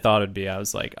easy as I thought it'd be. I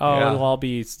was like, it'll all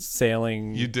be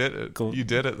sailing. You did it. You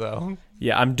did it though.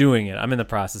 Yeah, I'm doing it. I'm in the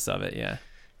process of it. Yeah.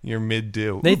 You're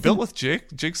mid-due. Built with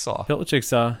Jigsaw. Built with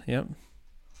Jigsaw. Yep.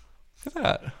 Look at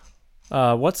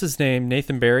that. What's his name?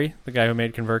 Nathan Barry, the guy who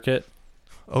made ConvertKit.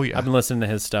 Oh yeah. I've been listening to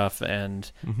his stuff, and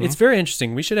it's very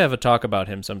interesting. We should have a talk about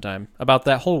him sometime, about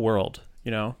that whole world,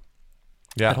 Yeah.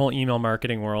 that whole email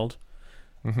marketing world.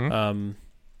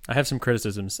 I have some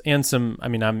criticisms and some. I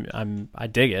mean, I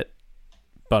dig it,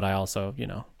 but I also,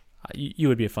 you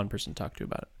would be a fun person to talk to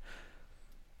about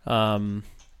it.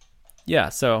 Yeah.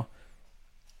 So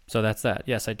that's that.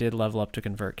 Yes, I did level up to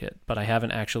ConvertKit, but I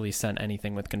haven't actually sent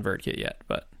anything with ConvertKit yet.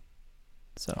 But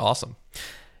so Awesome.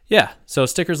 yeah. So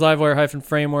Stickers, Livewire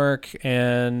Framework,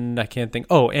 and I can't think.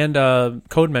 Oh, and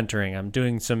code mentoring. I'm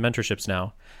doing some mentorships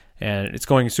now, and it's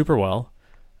going super well.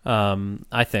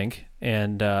 I think,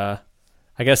 and I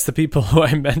guess the people who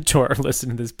I mentor listen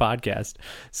to this podcast.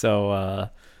 So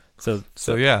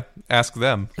yeah, ask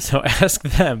them. So ask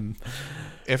them.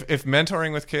 If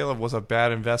mentoring with Caleb was a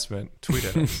bad investment, tweet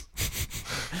at us.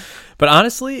 But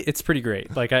honestly, it's pretty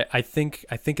great. Like I think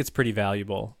it's pretty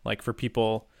valuable. Like for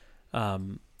people,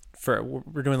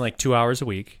 we're doing like 2 hours a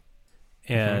week,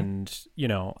 and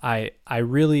I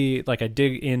really I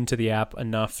dig into the app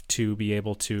enough to be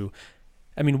able to.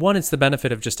 I mean, one, it's the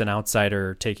benefit of just an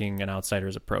outsider taking an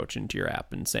outsider's approach into your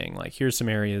app and saying like, here's some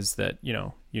areas that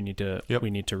we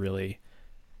need to really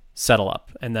settle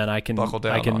up, and then I can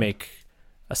make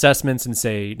assessments and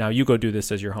say, now you go do this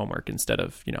as your homework, instead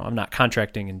of I'm not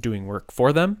contracting and doing work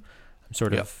for them. I'm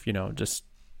sort of just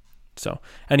so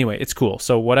anyway, it's cool.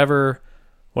 So whatever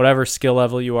skill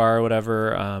level you are,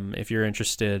 whatever, if you're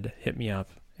interested, hit me up,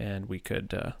 and we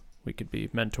could be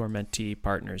mentor mentee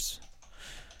partners.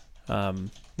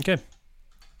 Okay.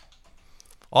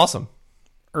 Awesome.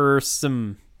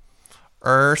 Awesome.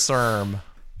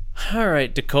 All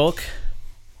right, DeColk.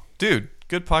 Dude,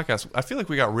 good podcast. I feel like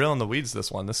we got real in the weeds this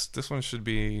one. This one should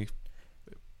be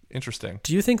interesting.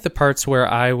 Do you think the parts where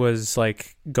I was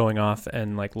like going off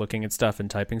and like looking at stuff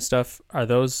and typing stuff, were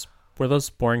those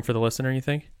boring for the listener, you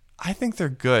think? I think they're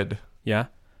good. Yeah?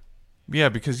 Yeah,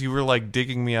 because you were like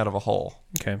digging me out of a hole.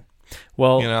 Okay.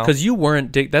 Well, because you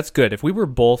weren't that's good. If we were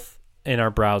both in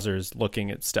our browsers looking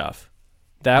at stuff,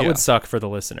 that would suck for the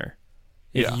listener.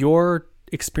 If you're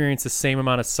experience the same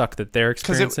amount of suck that they're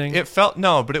experiencing. It felt,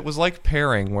 no, but it was like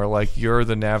pairing where like you're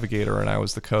the navigator and I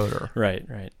was the coder. Right.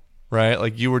 Right?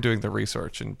 Like you were doing the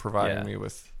research and providing me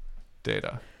with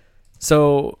data.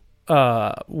 So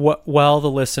while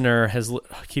the listener has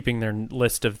keeping their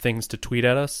list of things to tweet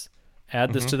at us,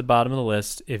 add this to the bottom of the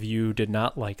list. If you did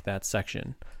not like that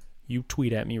section, you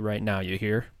tweet at me right now. You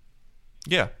hear?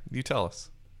 Yeah, you tell us.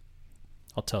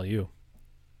 I'll tell you.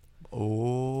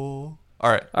 Oh.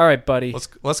 All right, buddy.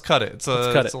 Let's cut it. It's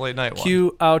a late night one.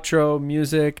 Cue outro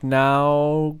music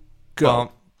now.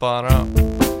 Go. All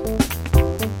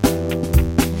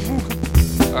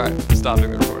right,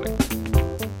 stopping the recording.